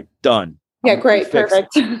like, all right, done. Yeah, great.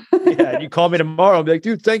 Perfect. Yeah. And you call me tomorrow and be like,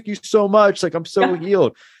 dude, thank you so much. Like, I'm so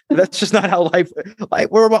healed. But that's just not how life, like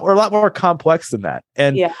we're a lot more complex than that.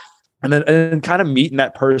 And then kind of meeting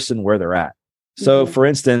that person where they're at. So for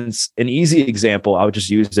instance, an easy example, I would just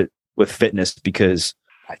use it with fitness because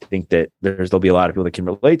I think that there'll be a lot of people that can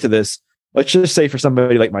relate to this. Let's just say for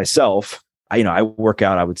somebody like myself, I work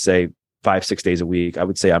out, I would say 5-6 days a week. I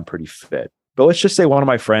would say I'm pretty fit, but let's just say one of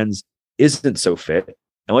my friends isn't so fit.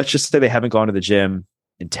 And let's just say they haven't gone to the gym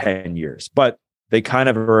in 10 years, but they kind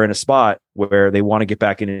of are in a spot where they want to get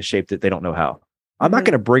back into shape that they don't know how. I'm not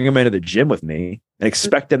going to bring them into the gym with me and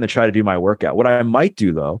expect them to try to do my workout. What I might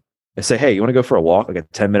do though, is say, hey, you want to go for a walk, like a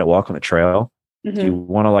 10-minute walk on the trail? Do you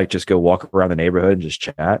want to just go walk around the neighborhood and just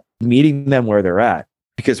chat? Meeting them where they're at.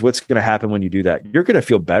 Because what's going to happen when you do that, you're going to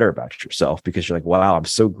feel better about yourself because you're like, wow, I'm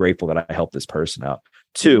so grateful that I helped this person out.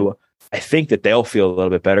 2, I think that they'll feel a little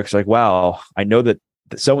bit better because like, wow, I know that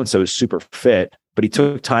so-and-so is super fit, but he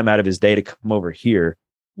took time out of his day to come over here,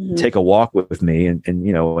 take a walk with me and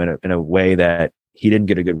in a way that he didn't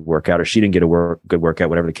get a good workout or she didn't get a good workout,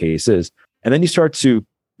 whatever the case is. And then you start to,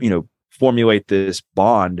 formulate this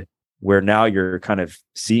bond where now you're kind of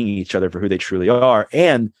seeing each other for who they truly are.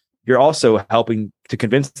 And you're also helping to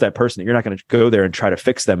convince that person that you're not going to go there and try to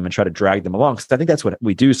fix them and try to drag them along. Because I think that's what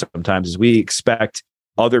we do sometimes is we expect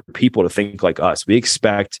other people to think like us. We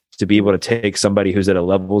expect to be able to take somebody who's at a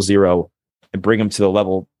level 0 and bring them to the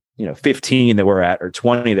level, 15 that we're at or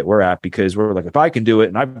 20 that we're at, because we're like, if I can do it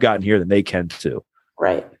and I've gotten here, then they can too.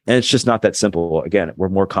 Right. And it's just not that simple. Again, we're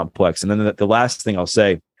more complex. And then the last thing I'll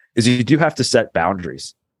say is you do have to set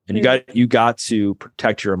boundaries, and you got to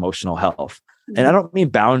protect your emotional health. And I don't mean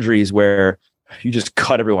boundaries where you just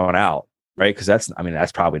cut everyone out, right? Because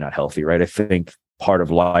that's probably not healthy, right? I think part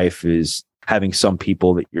of life is having some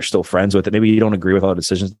people that you're still friends with that maybe you don't agree with all the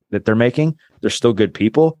decisions that they're making. They're still good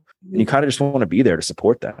people. And you kind of just want to be there to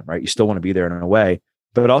support them, right? You still want to be there in a way,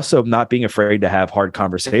 but also not being afraid to have hard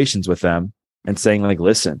conversations with them and saying like,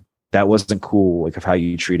 listen, that wasn't cool, like of how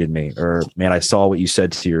you treated me, or man, I saw what you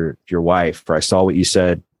said to your wife, or I saw what you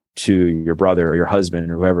said to your brother or your husband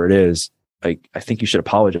or whoever it is. Like, I think you should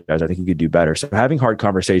apologize. I think you could do better. So having hard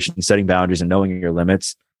conversations, setting boundaries and knowing your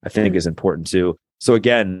limits, I think is important too. So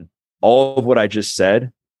again, all of what I just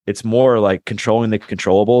said, it's more like controlling the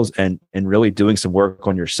controllables and really doing some work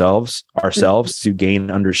on ourselves to gain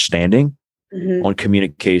understanding on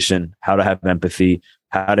communication, how to have empathy,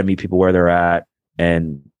 how to meet people where they're at,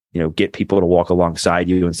 and get people to walk alongside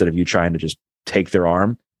you instead of you trying to just take their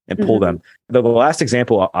arm and pull them. The last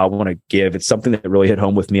example I want to give, it's something that really hit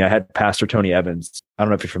home with me. I had Pastor Tony Evans. I don't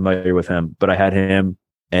know if you're familiar with him, but I had him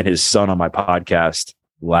and his son on my podcast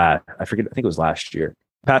I think it was last year.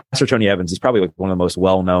 Pastor Tony Evans is probably like one of the most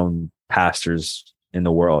well-known pastors in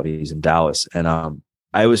the world. He's in Dallas. And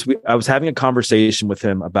I was having a conversation with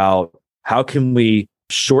him about how can we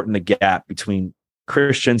shorten the gap between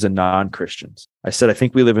Christians and non-Christians. I said, I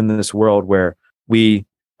think we live in this world where we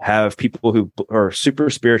have people who are super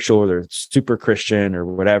spiritual or they're super Christian or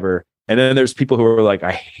whatever. And then there's people who are like,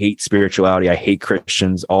 I hate spirituality. I hate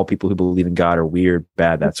Christians. All people who believe in God are weird,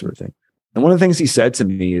 bad, that sort of thing. And one of the things he said to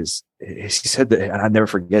me is he said that, and I'd never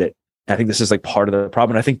forget it. I think this is like part of the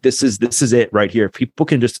problem. And I think this is it right here. If people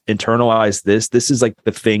can just internalize this is like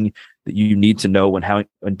the thing that you need to know when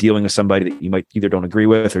dealing with somebody that you might either don't agree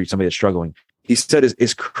with or somebody that's struggling. He said,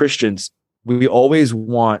 as Christians, we always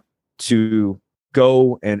want to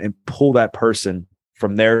go and pull that person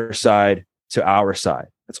from their side to our side.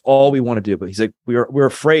 That's all we want to do. But he's like, we're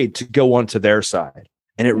afraid to go onto their side.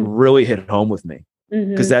 And it really hit home with me,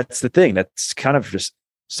 because that's the thing. That's kind of just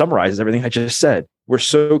summarizes everything I just said. We're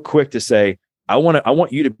so quick to say, I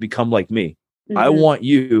want you to become like me. I want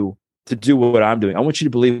you to do what I'm doing. I want you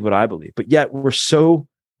to believe what I believe. But yet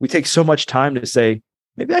we take so much time to say,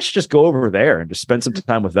 maybe I should just go over there and just spend some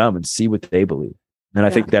time with them and see what they believe. And I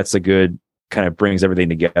think that's a good kind of brings everything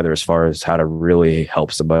together as far as how to really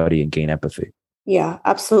help somebody and gain empathy. Yeah,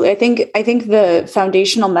 absolutely. I think the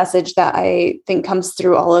foundational message that I think comes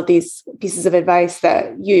through all of these pieces of advice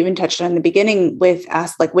that you even touched on in the beginning with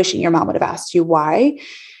wishing your mom would have asked you why,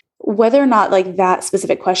 whether or not like that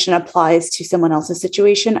specific question applies to someone else's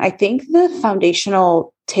situation, I think the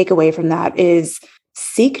foundational takeaway from that is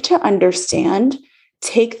seek to understand,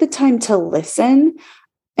 take the time to listen,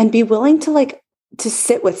 and be willing to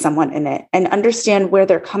sit with someone in it and understand where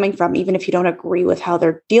they're coming from, even if you don't agree with how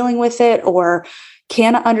they're dealing with it or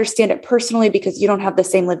cannot understand it personally because you don't have the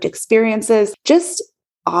same lived experiences. Just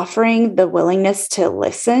offering the willingness to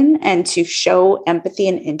listen and to show empathy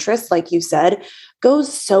and interest, like you said,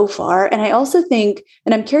 goes so far. And I also think,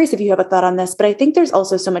 and I'm curious if you have a thought on this, but I think there's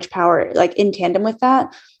also so much power like in tandem with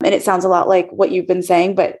that. And it sounds a lot like what you've been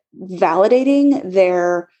saying, but validating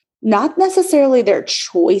their not necessarily their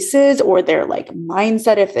choices or their like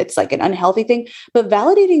mindset, if it's like an unhealthy thing, but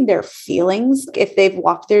validating their feelings if they've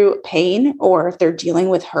walked through pain or if they're dealing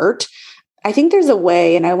with hurt. I think there's a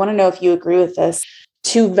way, and I want to know if you agree with this,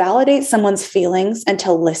 to validate someone's feelings and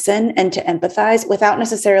to listen and to empathize without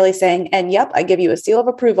necessarily saying, and yep, I give you a seal of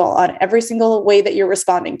approval on every single way that you're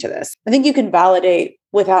responding to this. I think you can validate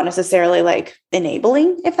without necessarily like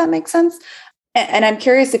enabling, if that makes sense. And I'm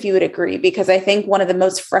curious if you would agree, because I think one of the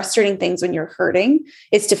most frustrating things when you're hurting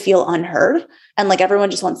is to feel unheard. And like everyone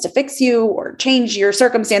just wants to fix you or change your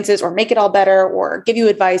circumstances or make it all better or give you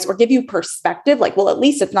advice or give you perspective. Like, well, at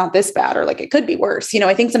least it's not this bad, or like it could be worse.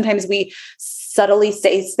 I think sometimes we subtly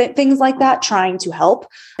say things like that, trying to help.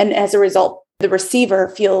 And as a result, the receiver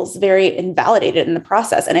feels very invalidated in the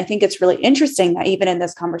process. And I think it's really interesting that even in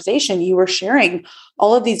this conversation, you were sharing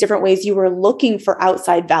all of these different ways you were looking for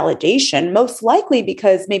outside validation, most likely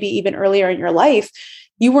because maybe even earlier in your life,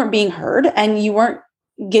 you weren't being heard and you weren't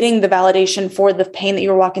getting the validation for the pain that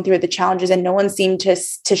you were walking through, the challenges, and no one seemed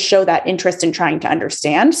to show that interest in trying to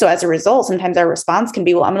understand. So as a result, sometimes our response can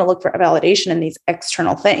be, well, I'm going to look for validation in these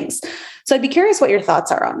external things. So I'd be curious what your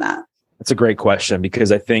thoughts are on that. That's a great question,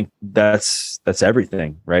 because I think that's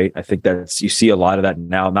everything, right? I think you see a lot of that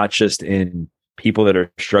now, not just in people that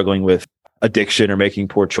are struggling with addiction or making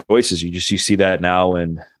poor choices. You see that now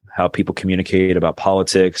in how people communicate about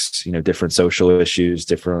politics, different social issues,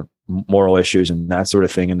 different moral issues, and that sort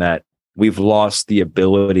of thing. And that we've lost the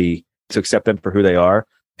ability to accept them for who they are,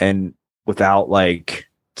 and without like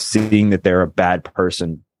seeing that they're a bad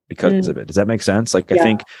person because of it. Does that make sense? Like, yeah. I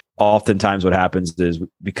think oftentimes what happens is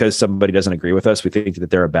because somebody doesn't agree with us, we think that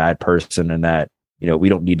they're a bad person and that, we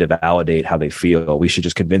don't need to validate how they feel. We should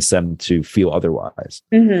just convince them to feel otherwise.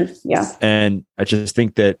 Mm-hmm. Yeah. And I just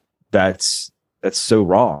think that that's so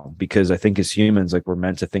wrong, because I think as humans, like, we're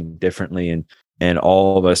meant to think differently, and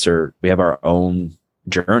all of us we have our own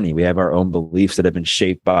journey. We have our own beliefs that have been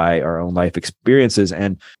shaped by our own life experiences.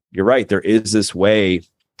 And you're right. There is this way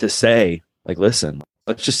to say, like, listen,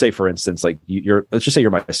 let's just say, for instance, like let's just say you're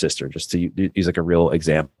my sister, just to use like a real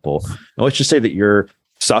example. And let's just say that you're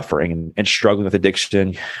suffering and struggling with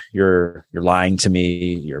addiction. You're lying to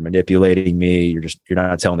me, you're manipulating me, you're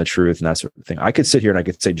not telling the truth and that sort of thing. I could sit here and I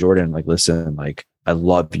could say, Jordan, like, listen, like, I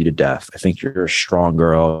love you to death. I think you're a strong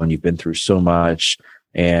girl and you've been through so much.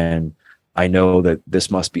 And I know that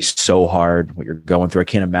this must be so hard, what you're going through. I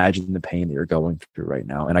can't imagine the pain that you're going through right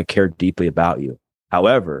now. And I care deeply about you.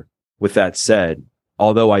 However, with that said,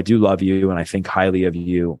 although I do love you and I think highly of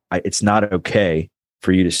you, it's not okay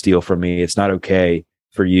for you to steal from me. It's not okay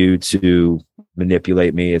for you to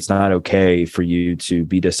manipulate me. It's not okay for you to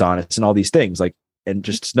be dishonest and all these things. Like, and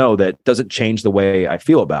just know that doesn't change the way I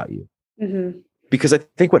feel about you. Mm-hmm. Because I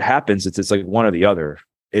think what happens is it's like one or the other.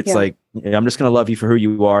 It's like, I'm just going to love you for who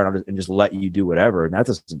you are and just let you do whatever. And that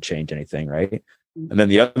doesn't change anything. Right. And then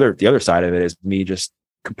the other side of it is me just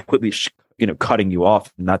completely, cutting you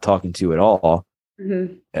off and not talking to you at all.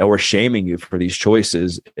 Mm-hmm. Or shaming you for these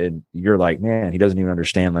choices, and you're like, man, he doesn't even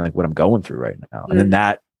understand like what I'm going through right now. Mm-hmm. And then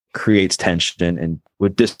that creates tension and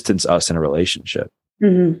would distance us in a relationship.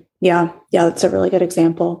 Mm-hmm. Yeah. Yeah. That's a really good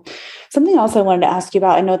example. Something else I wanted to ask you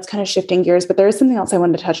about, I know it's kind of shifting gears, but there is something else I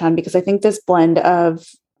wanted to touch on because I think this blend of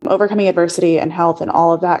overcoming adversity and health and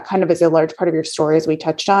all of that kind of is a large part of your story, as we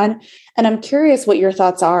touched on. And I'm curious what your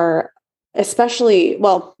thoughts are, especially,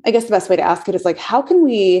 well, I guess the best way to ask it is like, how can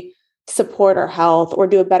we support our health or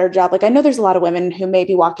do a better job? Like, I know there's a lot of women who may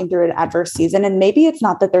be walking through an adverse season, and maybe it's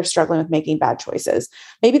not that they're struggling with making bad choices.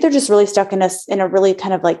 Maybe they're just really stuck in a really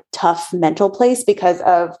kind of like tough mental place because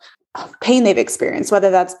of pain they've experienced, whether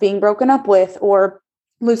that's being broken up with or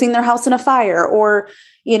losing their house in a fire or,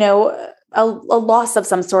 a loss of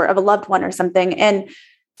some sort of a loved one or something. And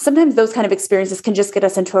sometimes those kind of experiences can just get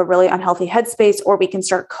us into a really unhealthy headspace, or we can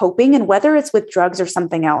start coping. And whether it's with drugs or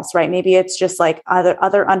something else, right? Maybe it's just like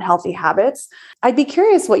other unhealthy habits. I'd be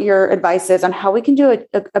curious what your advice is on how we can do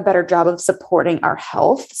a better job of supporting our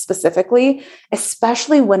health specifically,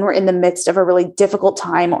 especially when we're in the midst of a really difficult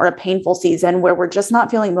time or a painful season where we're just not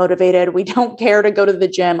feeling motivated. We don't care to go to the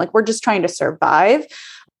gym. Like, we're just trying to survive.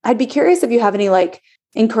 I'd be curious if you have any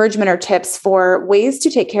encouragement or tips for ways to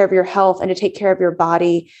take care of your health and to take care of your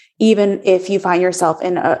body, even if you find yourself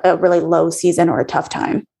in a really low season or a tough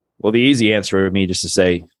time. Well, the easy answer would be just to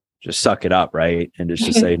say, just suck it up, right? And just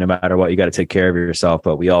to say, no matter what, you got to take care of yourself.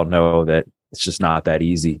 But we all know that it's just not that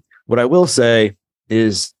easy. What I will say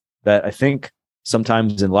is that I think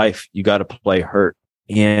sometimes in life, you got to play hurt.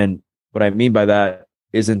 And what I mean by that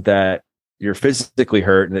isn't that you're physically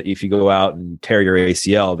hurt and that if you go out and tear your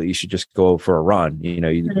ACL, that you should just go for a run,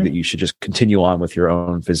 that you should just continue on with your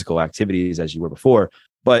own physical activities as you were before.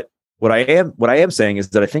 But what I am saying is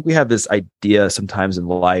that I think we have this idea sometimes in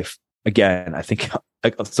life. Again, I think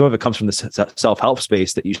some of it comes from the self-help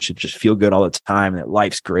space that you should just feel good all the time, that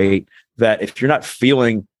life's great, that if you're not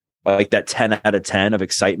feeling like that 10 out of 10 of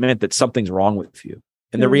excitement, that something's wrong with you.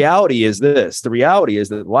 And the reality is this, the reality is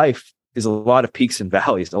that life is a lot of peaks and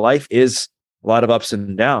valleys. Life is a lot of ups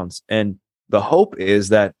and downs. And the hope is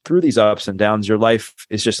that through these ups and downs, your life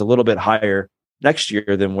is just a little bit higher next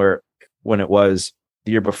year than when it was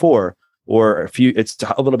the year before, or it's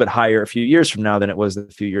a little bit higher a few years from now than it was a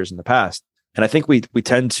few years in the past. And I think we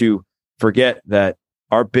tend to forget that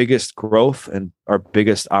our biggest growth and our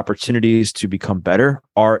biggest opportunities to become better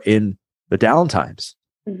are in the down times,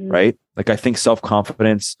 right? Like, I think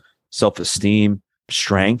self-confidence, self-esteem,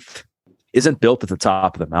 strength isn't built at the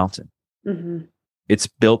top of the mountain. It's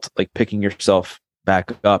built like picking yourself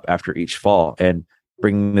back up after each fall. And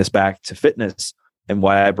bringing this back to fitness, and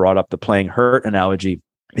why I brought up the playing hurt analogy,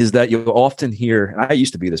 is that you'll often hear, and I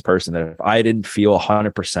used to be this person, that if I didn't feel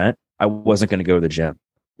 100%, I wasn't going to go to the gym.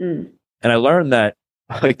 And I learned that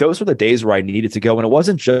those were the days where I needed to go. And it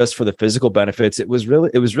wasn't just for the physical benefits. It was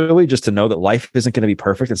really just to know that life isn't going to be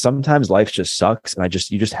perfect. And sometimes life just sucks. And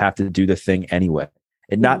you just have to do the thing anyway.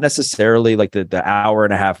 And not necessarily like the hour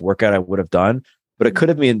and a half workout I would have done, but it could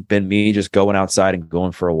have been me just going outside and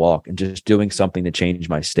going for a walk and just doing something to change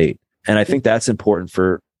my state. And I think that's important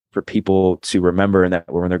for people to remember, and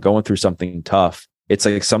that when they're going through something tough, it's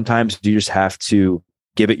like sometimes you just have to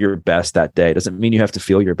give it your best that day. It doesn't mean you have to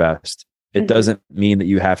feel your best. It doesn't mean that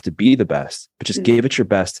you have to be the best, but just give it your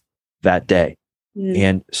best that day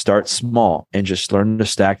and start small and just learn to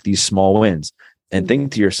stack these small wins and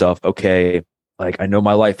think to yourself, okay, like, I know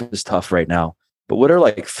my life is tough right now, but what are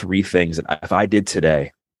like 3 things that if I did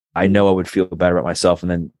today, I know I would feel better about myself, and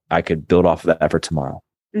then I could build off of that for tomorrow.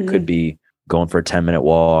 Could be going for a 10-minute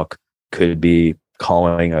walk, could be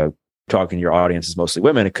talking to your audience is mostly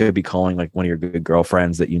women. It could be calling like one of your good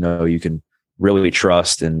girlfriends that you can really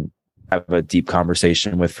trust and have a deep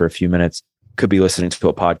conversation with for a few minutes. Could be listening to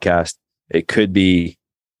a podcast. It could be,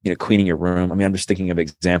 cleaning your room. I mean, I'm just thinking of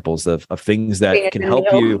examples of things that can help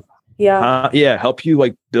you. Help you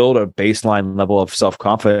like build a baseline level of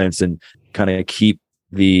self-confidence and kind of keep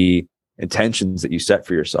the intentions that you set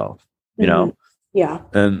for yourself, and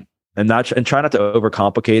try not to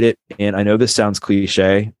overcomplicate it. And I know this sounds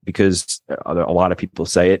cliche because a lot of people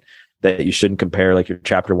say it, that you shouldn't compare like your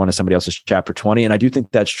chapter 1 to somebody else's chapter 20. And I do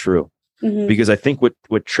think that's true, because I think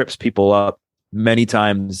what trips people up many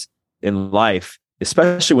times in life,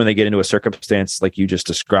 especially when they get into a circumstance like you just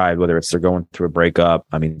described, whether it's they're going through a breakup,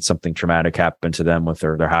 I mean, something traumatic happened to them with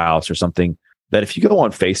their house or something, that if you go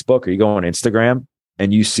on Facebook or you go on Instagram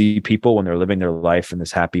and you see people when they're living their life in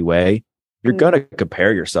this happy way, you're going to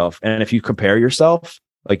compare yourself. And if you compare yourself,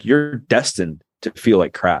 like, you're destined to feel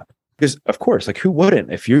like crap. Because of course, like, who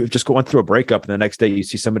wouldn't? If you're just going through a breakup and the next day you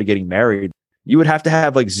see somebody getting married, you would have to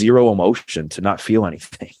have like zero emotion to not feel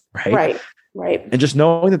anything. Right. And just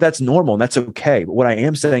knowing that that's normal and that's okay. But what I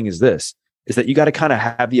am saying is that you got to kind of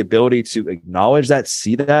have the ability to acknowledge that,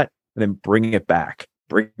 see that, and then bring it back.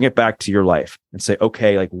 bring it back to your life and say,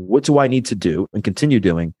 okay, like what do I need to do and continue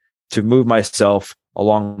doing to move myself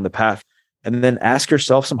along the path? And then ask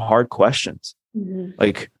yourself some hard questions.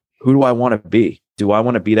 Like, who do I want to be? Do I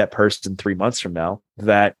want to be that person 3 months from now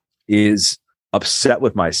that is upset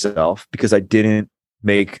with myself because I didn't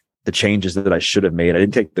make the changes that I should have made? I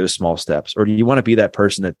didn't take those small steps. Or do you want to be that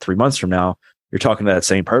person that 3 months from now, you're talking to that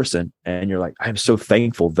same person and you're like, I'm so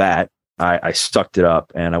thankful that I sucked it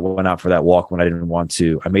up and I went out for that walk when I didn't want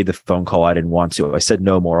to. I made the phone call I didn't want to. I said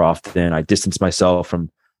no more often. I distanced myself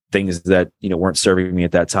from things that, weren't serving me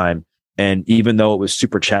at that time. And even though it was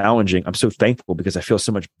super challenging, I'm so thankful because I feel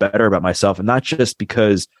so much better about myself. And not just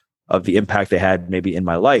because of the impact they had maybe in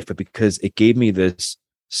my life, but because it gave me this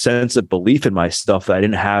sense of belief in myself that I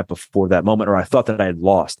didn't have before that moment, or I thought that I had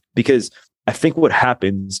lost. Because I think what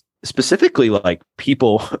happens, specifically like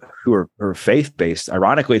people who are faith-based,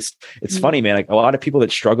 ironically, it's funny, man, like a lot of people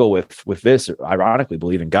that struggle with this, ironically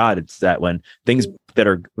believe in God. It's that when when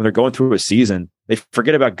they're going through a season, they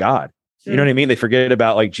forget about God. You know what I mean? They forget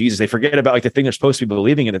about like Jesus. They forget about like the thing they're supposed to be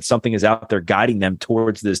believing in, that something is out there guiding them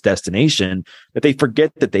towards this destination, that they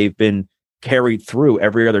forget that they've been carried through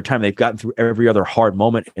every other time. They've gotten through every other hard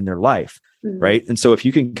moment in their life. Right. And so if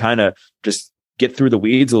you can kind of just get through the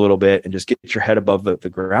weeds a little bit and just get your head above the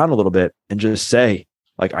ground a little bit and just say,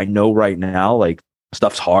 like, I know right now, like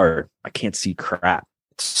stuff's hard. I can't see crap.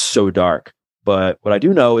 It's so dark. But what I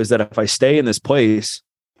do know is that if I stay in this place,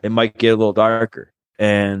 it might get a little darker.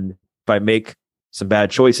 And if I make some bad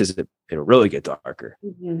choices, it'll really get darker.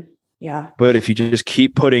 Yeah. But if you just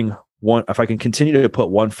keep putting if I can continue to put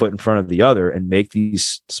one foot in front of the other and make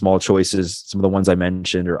these small choices, some of the ones I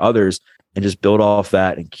mentioned or others, and just build off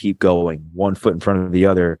that and keep going one foot in front of the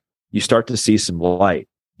other, you start to see some light.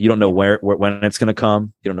 You don't know when it's going to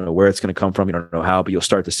come. You don't know where it's going to come from. You don't know how, but you'll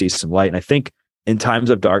start to see some light. And I think in times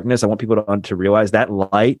of darkness, I want people to realize that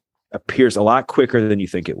light appears a lot quicker than you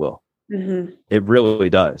think it will. It really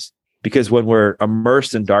does. Because when we're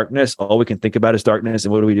immersed in darkness, all we can think about is darkness.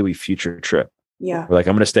 And what do? We future trip. Yeah. We're like,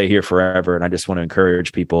 I'm going to stay here forever. And I just want to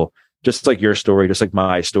encourage people, just like your story, just like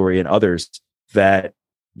my story and others, that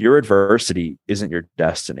your adversity isn't your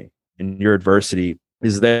destiny. And your adversity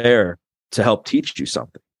is there to help teach you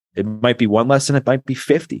something. It might be one lesson, it might be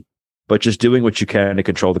 50, but just doing what you can to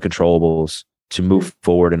control the controllables to move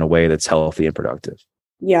forward in a way that's healthy and productive.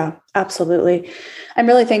 Yeah, absolutely. I'm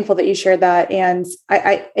really thankful that you shared that. And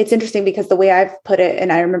it's interesting because the way I've put it,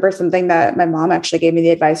 and I remember something that my mom actually gave me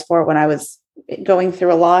the advice for when I was going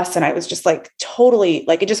through a loss, and I was just like totally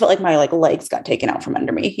like, it just felt like my legs got taken out from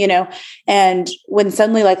under me, and when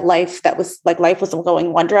suddenly life was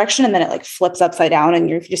going one direction and then it like flips upside down and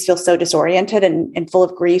you just feel so disoriented and full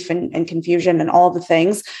of grief and confusion and all the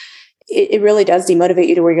things. It really does demotivate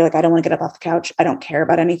you to where you're like, I don't want to get up off the couch. I don't care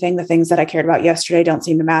about anything. The things that I cared about yesterday don't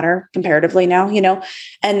seem to matter comparatively now,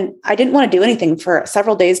 and I didn't want to do anything for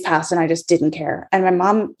several days past and I just didn't care. And my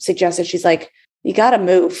mom suggested, she's like, you got to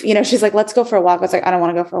move, she's like, let's go for a walk. I was like, I don't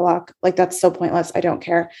want to go for a walk. Like, that's so pointless. I don't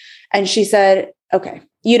care. And she said, okay,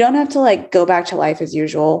 you don't have to go back to life as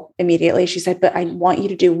usual immediately. She said, but I want you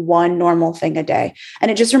to do one normal thing a day. And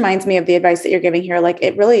it just reminds me of the advice that you're giving here. Like,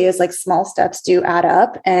 it really is like small steps do add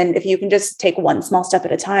up. And if you can just take one small step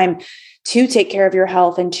at a time to take care of your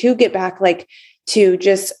health and to get back to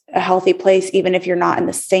just a healthy place, even if you're not in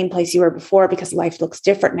the same place you were before, because life looks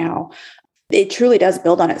different now, it truly does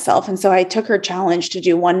build on itself. And so I took her challenge to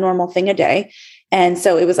do one normal thing a day. And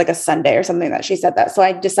so it was like a Sunday or something that she said that. So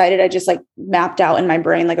I decided, I just mapped out in my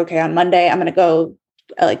brain, okay, on Monday, I'm going to go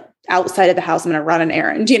outside of the house. I'm going to run an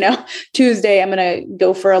errand, Tuesday, I'm going to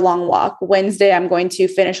go for a long walk. Wednesday, I'm going to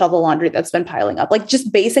finish all the laundry that's been piling up,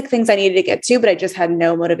 just basic things I needed to get to, but I just had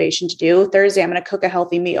no motivation to do. Thursday, I'm going to cook a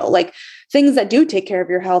healthy meal, things that do take care of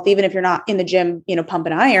your health, even if you're not in the gym,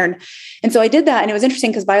 pumping iron. And so I did that. And it was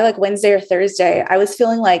interesting because by Wednesday or Thursday, I was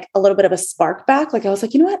feeling a little bit of a spark back. I was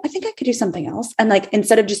like, you know what? I think I could do something else. And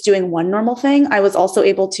instead of just doing one normal thing, I was also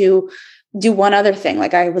able to do one other thing.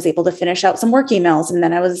 I was able to finish out some work emails, and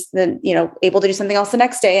then I was able to do something else the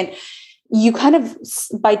next day. And you kind of,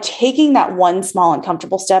 by taking that one small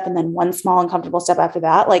uncomfortable step and then one small uncomfortable step after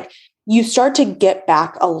that, you start to get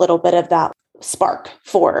back a little bit of that spark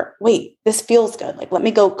for, wait, this feels good. Let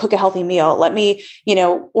me go cook a healthy meal. Let me,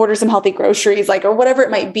 order some healthy groceries, or whatever it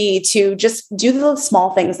might be, to just do the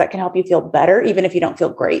small things that can help you feel better, even if you don't feel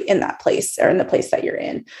great in that place or in the place that you're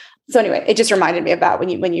in. So anyway, it just reminded me of that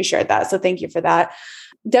when you shared that. So thank you for that.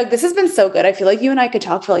 Doug, this has been so good. I feel like you and I could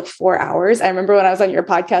talk for like 4 hours. I remember when I was on your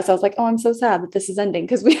podcast, I was like, oh, I'm so sad that this is ending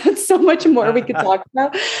because we had so much more we could talk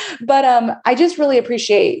about. But I just really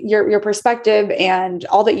appreciate your perspective and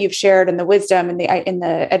all that you've shared and the wisdom and the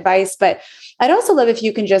advice. But I'd also love if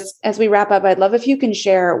you can just, as we wrap up, I'd love if you can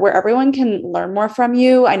share where everyone can learn more from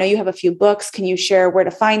you. I know you have a few books. Can you share where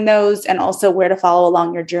to find those and also where to follow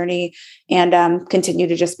along your journey and continue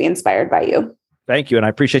to just be inspired by you? Thank you. And I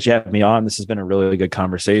appreciate you having me on. This has been a really good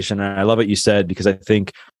conversation. And I love what you said, because I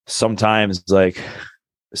think sometimes like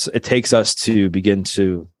it takes us to begin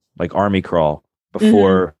to like army crawl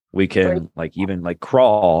before we can like even like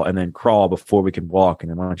crawl, and then crawl before we can walk. And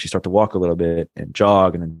then once you start to walk a little bit and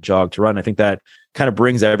then jog to run, I think that kind of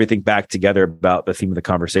brings everything back together about the theme of the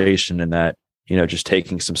conversation, and that, you know, just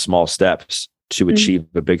taking some small steps to achieve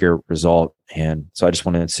a bigger result. And so I just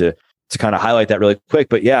wanted to kind of highlight that really quick.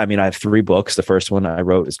 But yeah, I mean, I have 3 books. The first one I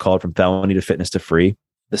wrote is called From Felony to Fitness to Free.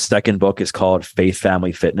 The second book is called Faith,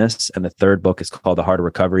 Family, Fitness. And the third book is called The Heart of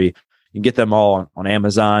Recovery. You can get them all on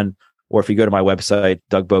Amazon, or if you go to my website,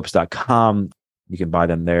 DougBopes.com, you can buy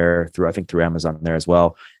them there through Amazon there as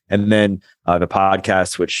well. And then the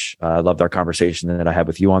podcast, which I loved our conversation that I had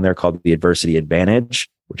with you on there, called The Adversity Advantage,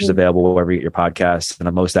 which is available wherever you get your podcasts. And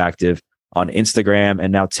I'm most active on Instagram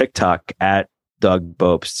and now TikTok at Doug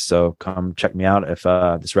Bopes. So come check me out if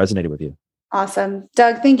this resonated with you. Awesome.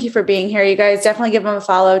 Doug, thank you for being here. You guys definitely give him a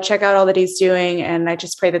follow. Check out all that he's doing. And I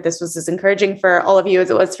just pray that this was as encouraging for all of you as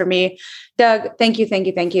it was for me. Doug, thank you. Thank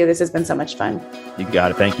you. Thank you. This has been so much fun. You got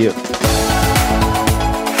it. Thank you.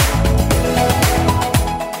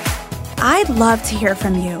 I'd love to hear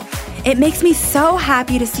from you. It makes me so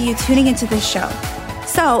happy to see you tuning into this show.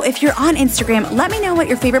 So if you're on Instagram, let me know what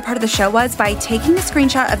your favorite part of the show was by taking a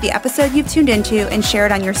screenshot of the episode you've tuned into and share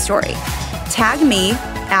it on your story. Tag me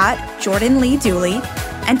at Jordan Lee Dooley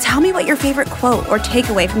and tell me what your favorite quote or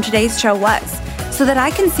takeaway from today's show was, so that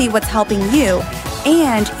I can see what's helping you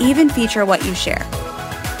and even feature what you share.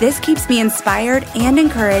 This keeps me inspired and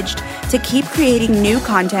encouraged to keep creating new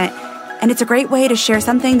content, and it's a great way to share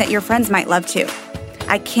something that your friends might love too.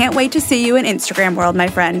 I can't wait to see you in Instagram world, my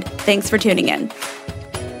friend. Thanks for tuning in.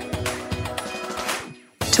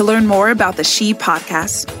 To learn more about the She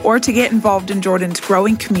Podcast or to get involved in Jordan's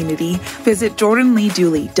growing community, visit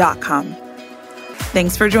jordanleedooley.com.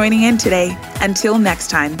 Thanks for joining in today. Until next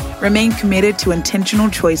time, remain committed to intentional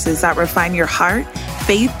choices that refine your heart,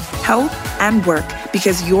 faith, health, and work,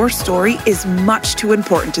 because your story is much too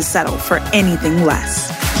important to settle for anything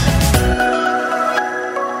less.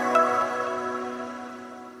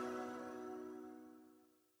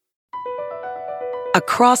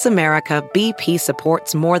 Across America, BP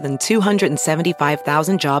supports more than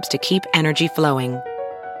 275,000 jobs to keep energy flowing.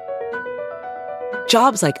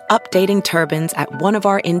 Jobs like updating turbines at one of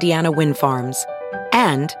our Indiana wind farms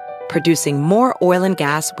and producing more oil and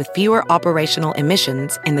gas with fewer operational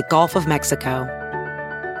emissions in the Gulf of Mexico.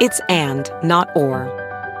 It's and, not or.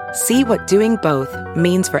 See what doing both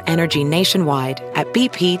means for energy nationwide at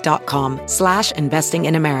bp.com/investing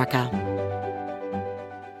in America.